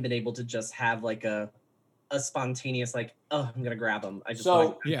long time been able to just have like a spontaneous like, oh, I'm gonna grab them. I just So-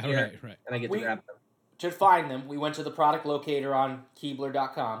 walk down Yeah, here right. and I get We- to grab them. To find them, we went to the product locator on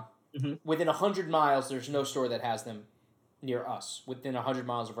Keebler.com. Mhm. Within 100 miles, there's no store that has them near us, within 100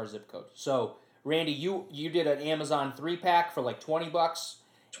 miles of our zip code. So, Randy, you did an Amazon 3-pack for like $20.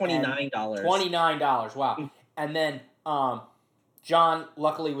 $29. $29. Wow. Mm. And then John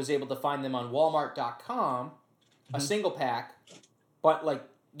luckily was able to find them on Walmart.com, a Mhm. single pack, but like,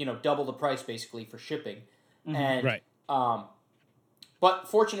 double the price basically for shipping. Mhm. And Right. But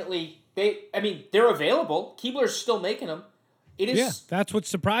fortunately, they're available. Keebler's still making them. It is. Yeah, that's what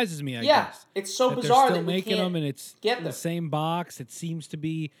surprises me. I Yeah, guess it's so that bizarre they're still that we making can't them, and it's get in them. the same box. It seems to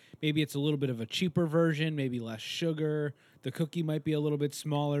be maybe it's a little bit of a cheaper version, maybe less sugar. The cookie might be a little bit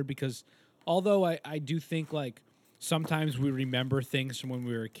smaller because, although I do think like sometimes we remember things from when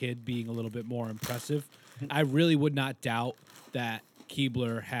we were a kid being a little bit more impressive. I really would not doubt that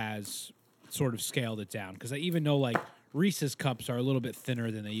Keebler has sort of scaled it down because I even know like Reese's cups are a little bit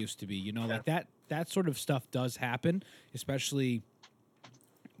thinner than they used to be. You know, like that sort of stuff does happen, especially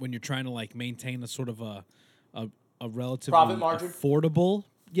when you're trying to like maintain a sort of a relatively Profit margin? affordable,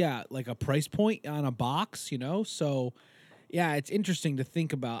 like a price point on a box, you know? So yeah, it's interesting to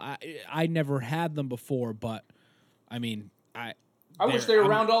think about. I never had them before, but I mean, I wish they were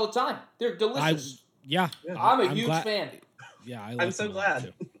around all the time. They're delicious. I'm a huge fan. Yeah, I like I'm so them a lot,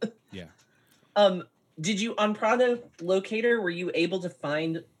 glad. too. Yeah. Did you on Product Locator? Were you able to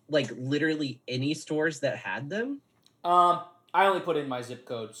find like literally any stores that had them? I only put in my zip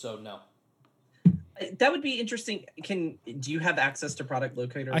code, so no. That would be interesting. Do you have access to Product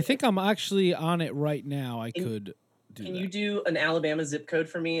Locator? I think I'm actually on it right now. Could do Can that. you do an Alabama zip code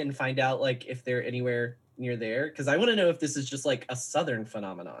for me and find out like if they're anywhere near there? Because I want to know if this is just like a Southern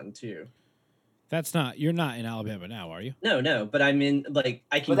phenomenon too. You're not in Alabama now, are you? No, but I'm in like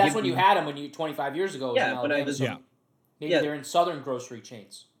I can. But that's when you had them 25 years ago. Yeah, in when I Alabama, was. so Yeah. maybe they're in Southern grocery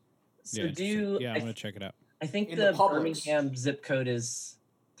chains. So I'm gonna check it out. I think In the the Publix. Birmingham zip code is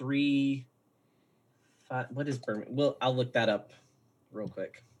 3. What is Birmingham? Well, I'll look that up real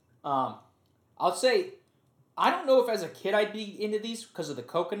quick. I'll say, I don't know if as a kid I'd be into these because of the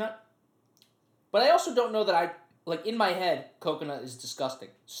coconut, but I also don't know that I like in my head coconut is disgusting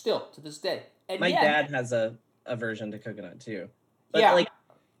still to this day. And My dad has a aversion to coconut too. But Yeah. like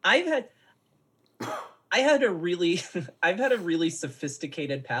I've had a really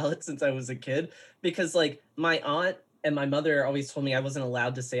sophisticated palate since I was a kid because like my aunt and my mother always told me I wasn't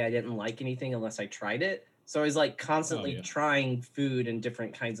allowed to say I didn't like anything unless I tried it. So I was like constantly trying food and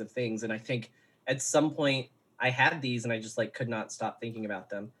different kinds of things. And I think at some point I had these and I just like could not stop thinking about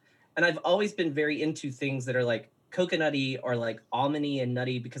them. And I've always been very into things that are like coconutty or like almondy and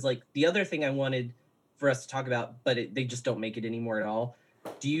nutty because like the other thing I wanted for us to talk about, but they just don't make it anymore at all.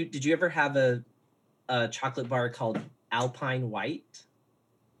 Did you ever have a chocolate bar called Alpine White?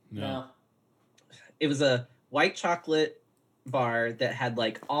 No. It was a white chocolate bar that had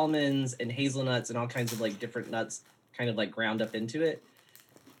like almonds and hazelnuts and all kinds of like different nuts kind of like ground up into it.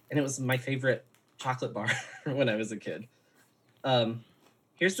 And it was my favorite chocolate bar when I was a kid.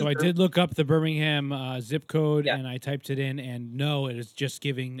 So I did look up the Birmingham zip code and I typed it in, and no, it is just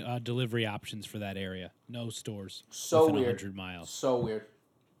giving delivery options for that area. No stores within 100 miles. So weird.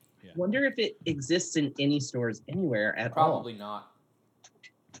 Yeah. Wonder if it exists in any stores anywhere at all. Probably not.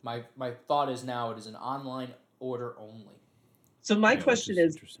 My thought is now it is an online order only. So my question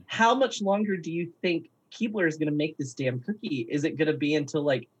is, how much longer do you think Keebler is going to make this damn cookie? Is it going to be until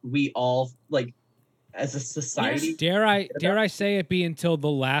like we all like as a society? Dare I say it be until the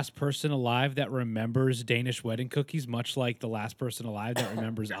last person alive that remembers Danish wedding cookies, much like the last person alive that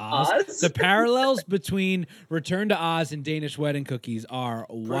remembers Oz? The parallels between Return to Oz and Danish wedding cookies are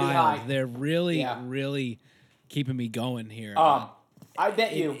wild. high. They're really keeping me going here. I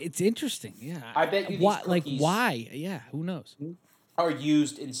bet you it's interesting. Yeah, I bet you these why, like cookies why? Yeah, who knows? are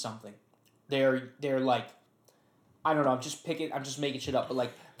used in something. They're like, I don't know. I'm just making shit up, but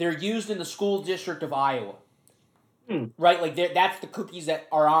like they're used in the school district of Iowa, right? Like that's the cookies that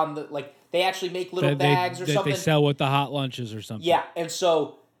are on the like. They actually make little bags or something. They sell with the hot lunches or something. Yeah, and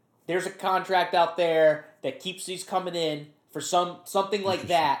so there's a contract out there that keeps these coming in for something like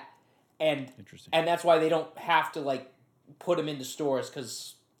that, and that's why they don't have to like put them into stores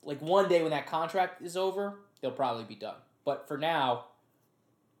because like one day when that contract is over, they'll probably be done. But for now,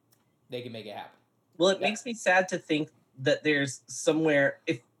 they can make it happen. Well, it makes me sad to think that there's somewhere,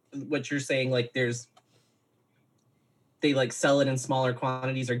 if what you're saying, like they like sell it in smaller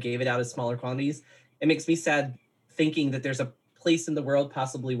quantities or gave it out as smaller quantities. It makes me sad thinking that there's a place in the world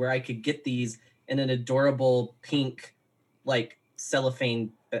possibly where I could get these in an adorable pink, like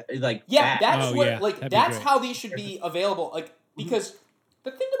cellophane, like yeah, bag. That's how these should be available. Like because the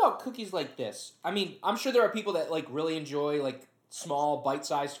thing about cookies like this, I mean, I'm sure there are people that like really enjoy like small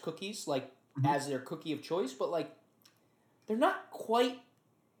bite-sized cookies like as their cookie of choice, but like they're not quite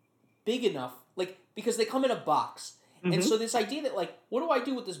big enough like because they come in a box. And so this idea that like what do I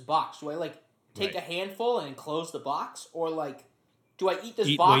do with this box? Do I like take a handful and enclose the box, or like do I eat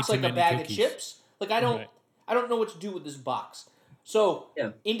this box like a bag of chips? Like I don't know what to do with this box. So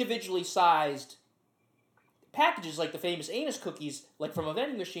individually sized packages like the famous anus cookies, like from a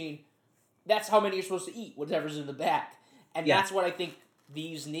vending machine, that's how many you're supposed to eat, whatever's in the back. And Yeah. that's what I think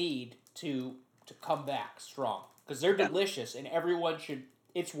these need to come back strong. Because they're delicious, and everyone should,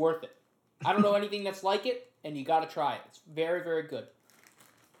 it's worth it. I don't know anything that's like it, and you got to try it. It's very, very good.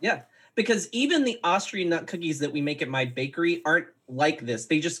 Yeah, because even the Austrian nut cookies that we make at my bakery aren't like this.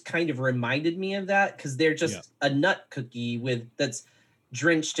 They just kind of reminded me of that because they're just a nut cookie that's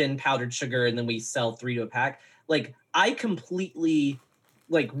drenched in powdered sugar, and then we sell 3 to a pack. Like, I completely,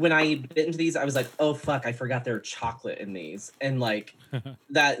 like, when I bit into these, I was like, oh fuck, I forgot there were chocolate in these, and like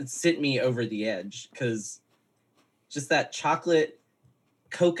that sent me over the edge because just that chocolate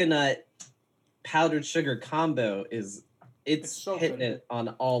coconut powdered sugar combo it's so hitting good. it on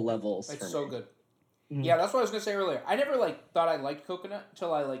all levels. It's for so me. good. Mhm. Yeah, that's what I was gonna say earlier. I never thought I liked coconut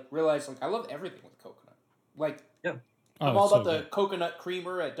until I realized I love everything with coconut. I'm all it's so about the good. coconut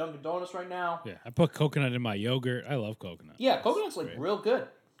creamer at Dunkin' Donuts right now. Yeah, I put coconut in my yogurt. I love coconut. Yeah, It's coconut's great. real good.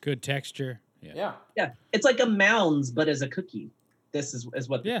 Good texture. Yeah. Yeah. Yeah, it's like a Mounds, but as a cookie. This is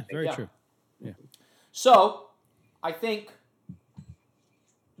what. Yeah, very Yeah. true. Yeah. So, I think.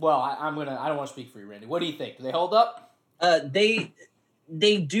 Well, I don't want to speak for you, Randy. What do you think? Do they hold up?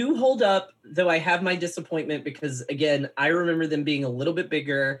 They do hold up, though I have my disappointment because again, I remember them being a little bit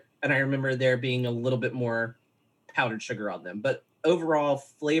bigger, and I remember there being a little bit more powdered sugar on them. But overall,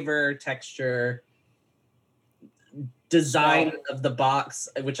 flavor, texture, design of the box,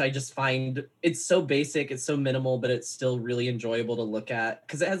 which I just find it's so basic, it's so minimal, but it's still really enjoyable to look at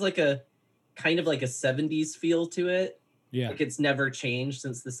because it has like a kind of like a 70s feel to it. Yeah. Like it's never changed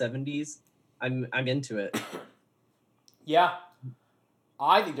since the 70s. I'm into it. Yeah.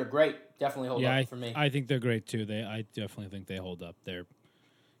 I think they're great. Definitely hold Yeah, up for me. I think they're great too. I definitely think they hold up.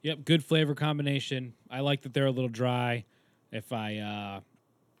 Good flavor combination. I like that they're a little dry. If I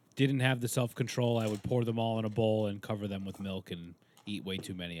didn't have the self-control, I would pour them all in a bowl and cover them with milk and eat way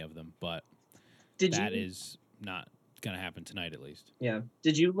too many of them. But that is not going to happen tonight, at least. Yeah.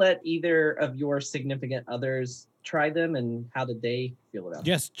 Did you let either of your significant others try them, and how did they feel about them?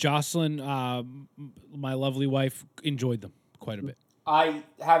 Yes, Jocelyn, my lovely wife, enjoyed them quite a bit. I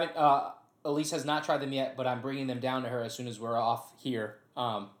haven't. Elise has not tried them yet, but I'm bringing them down to her as soon as we're off here.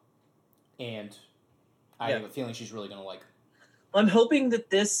 And I have a feeling she's really going to like them. I'm hoping that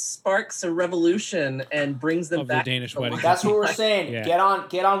this sparks a revolution and brings them Of back. the Danish wedding. That's what we're saying. Yeah. Get on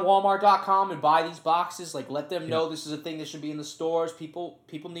Walmart.com and buy these boxes. Let them know this is a thing that should be in the stores. People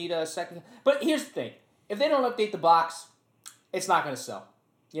need a second. But here's the thing: if they don't update the box, it's not going to sell.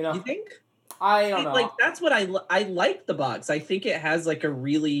 You know? You think? I don't know. Like that's what I like the box. I think it has like a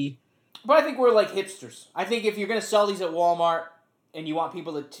really. But I think we're like hipsters. I think if you're going to sell these at Walmart and you want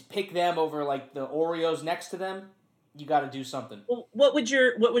people to pick them over the Oreos next to them, you got to do something. Well, what would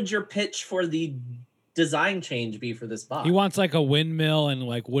your pitch for the design change be for this box? He wants a windmill and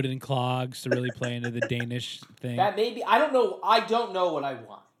wooden clogs to really play into the Danish thing. That maybe I don't know. I don't know what I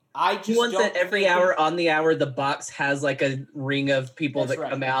want. I just He wants don't that every hour on the hour the box has a ring of people That's that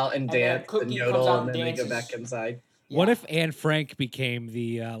right. come out and then dance Cookie and comes yodel, out and and then they go dances. back inside. What if Anne Frank became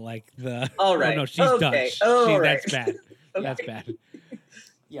the the? All right. Oh, no, she's Okay. Dutch. All That's right. bad. Okay. That's bad.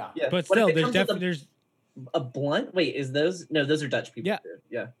 Yeah. Yeah. But What if still, it there's comes with definitely there's a blunt. Wait, is those? No, those are Dutch people. Yeah.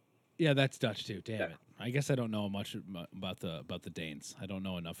 Yeah. yeah, that's Dutch too. Damn Yeah. it. I guess I don't know much about the Danes. I don't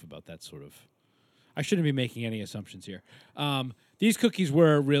know enough about that sort of. I shouldn't be making any assumptions here. These cookies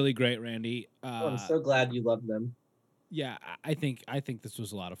were really great, Randy. I'm so glad you love them. Yeah, I think this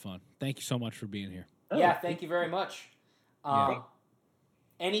was a lot of fun. Thank you so much for being here. Yeah, thank you very much.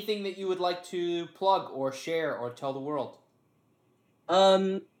 Anything that you would like to plug or share or tell the world?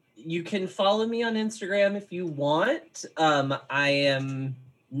 You can follow me on Instagram if you want. I am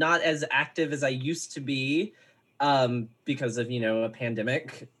not as active as I used to be because of, a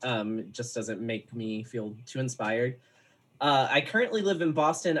pandemic. It just doesn't make me feel too inspired. I currently live in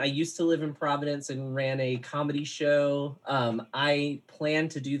Boston. I used to live in Providence and ran a comedy show. I plan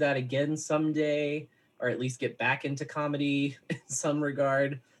to do that again someday, or at least get back into comedy in some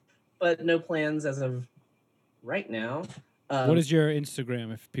regard, but no plans as of right now. What is your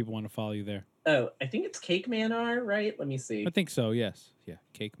Instagram if people want to follow you there? Oh, I think it's Cake Man R, right? Let me see. I think so. Yes. Yeah.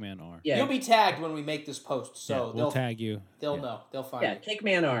 Cake Man R. Yeah, You'll be tagged when we make this post, so Yeah, we'll they'll tag you. They'll Yeah. know. They'll find yeah, it. Cake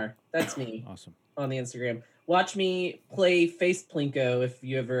Man R. That's me Awesome. on the Instagram. Watch me play Face Plinko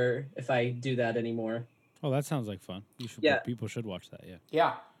if I do that anymore, Oh, that sounds like fun. You should. Yeah. People should watch that. Yeah.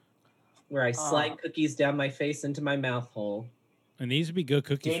 Yeah. where I slide cookies down my face into my mouth hole. And these would be good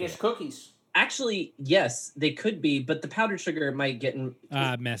cookies. Danish for cookies. Actually, yes, they could be, but the powdered sugar might get in.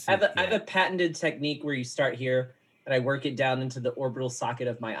 messy. I have a patented technique where you start here and I work it down into the orbital socket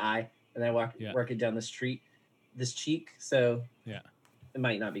of my eye, and I work it down the street. this cheek, so Yeah. it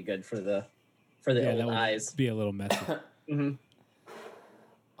might not be good for the Yeah, old that would eyes. be a little messy. Hmm.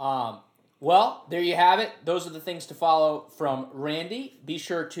 Well, there you have it. Those are the things to follow from Randy. Be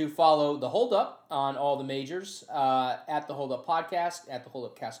sure to follow The Hold Up on all the majors, at The Hold Up Podcast, at The Hold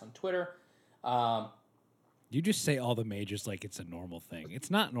Up Cast on Twitter. You just say all the majors like it's a normal thing.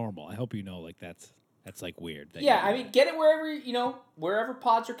 It's not normal. I hope you know, like that's like weird. That Yeah, you do I mean, that. get it wherever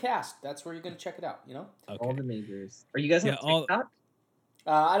pods are cast. That's where you're going to check it out, Okay. All the majors. Are you guys on TikTok?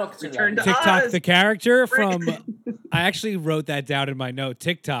 I don't consider Return that. to TikTok, Oz. the character from. I actually wrote that down in my note.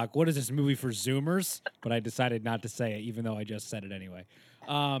 TikTok. What is this movie for Zoomers? But I decided not to say it, even though I just said it anyway.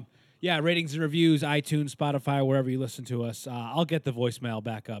 Yeah, ratings and reviews, iTunes, Spotify, wherever you listen to us. I'll get the voicemail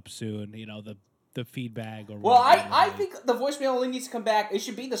back up soon. The feedback or. Well, whatever I think the voicemail only needs to come back. It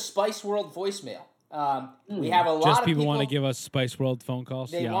should be the Spice World voicemail. We have a lot just of people want to give us Spice World phone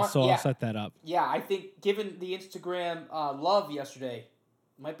calls. They Yeah, want- I'll yeah. set that up. Yeah, I think given the Instagram love yesterday,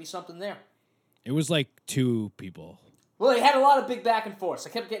 might be something there. It was like 2 people. Well, they had a lot of big back and forth. I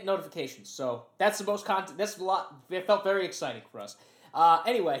kept getting notifications, so that's the most content. That's a lot. It felt very exciting for us.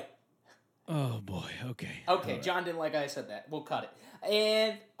 Anyway. Oh boy. Okay. Okay, All John didn't like I said that. We'll cut it.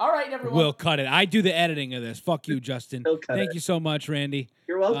 And all right, everyone. We'll cut it. I do the editing of this. Fuck you, Justin. He'll cut Thank it. you so much, Randy.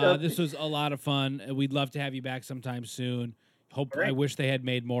 You're welcome. This was a lot of fun. We'd love to have you back sometime soon. Hope All right. I wish they had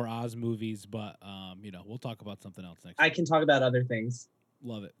made more Oz movies, but we'll talk about something else next. I time. can talk about other things.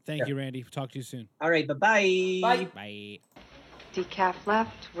 Love it. Thank you, Randy. Talk to you soon. All right, bye-bye. Bye. Bye. Decaf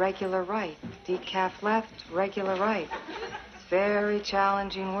left, regular right. Decaf left, regular right. It's very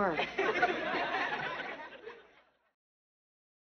challenging work.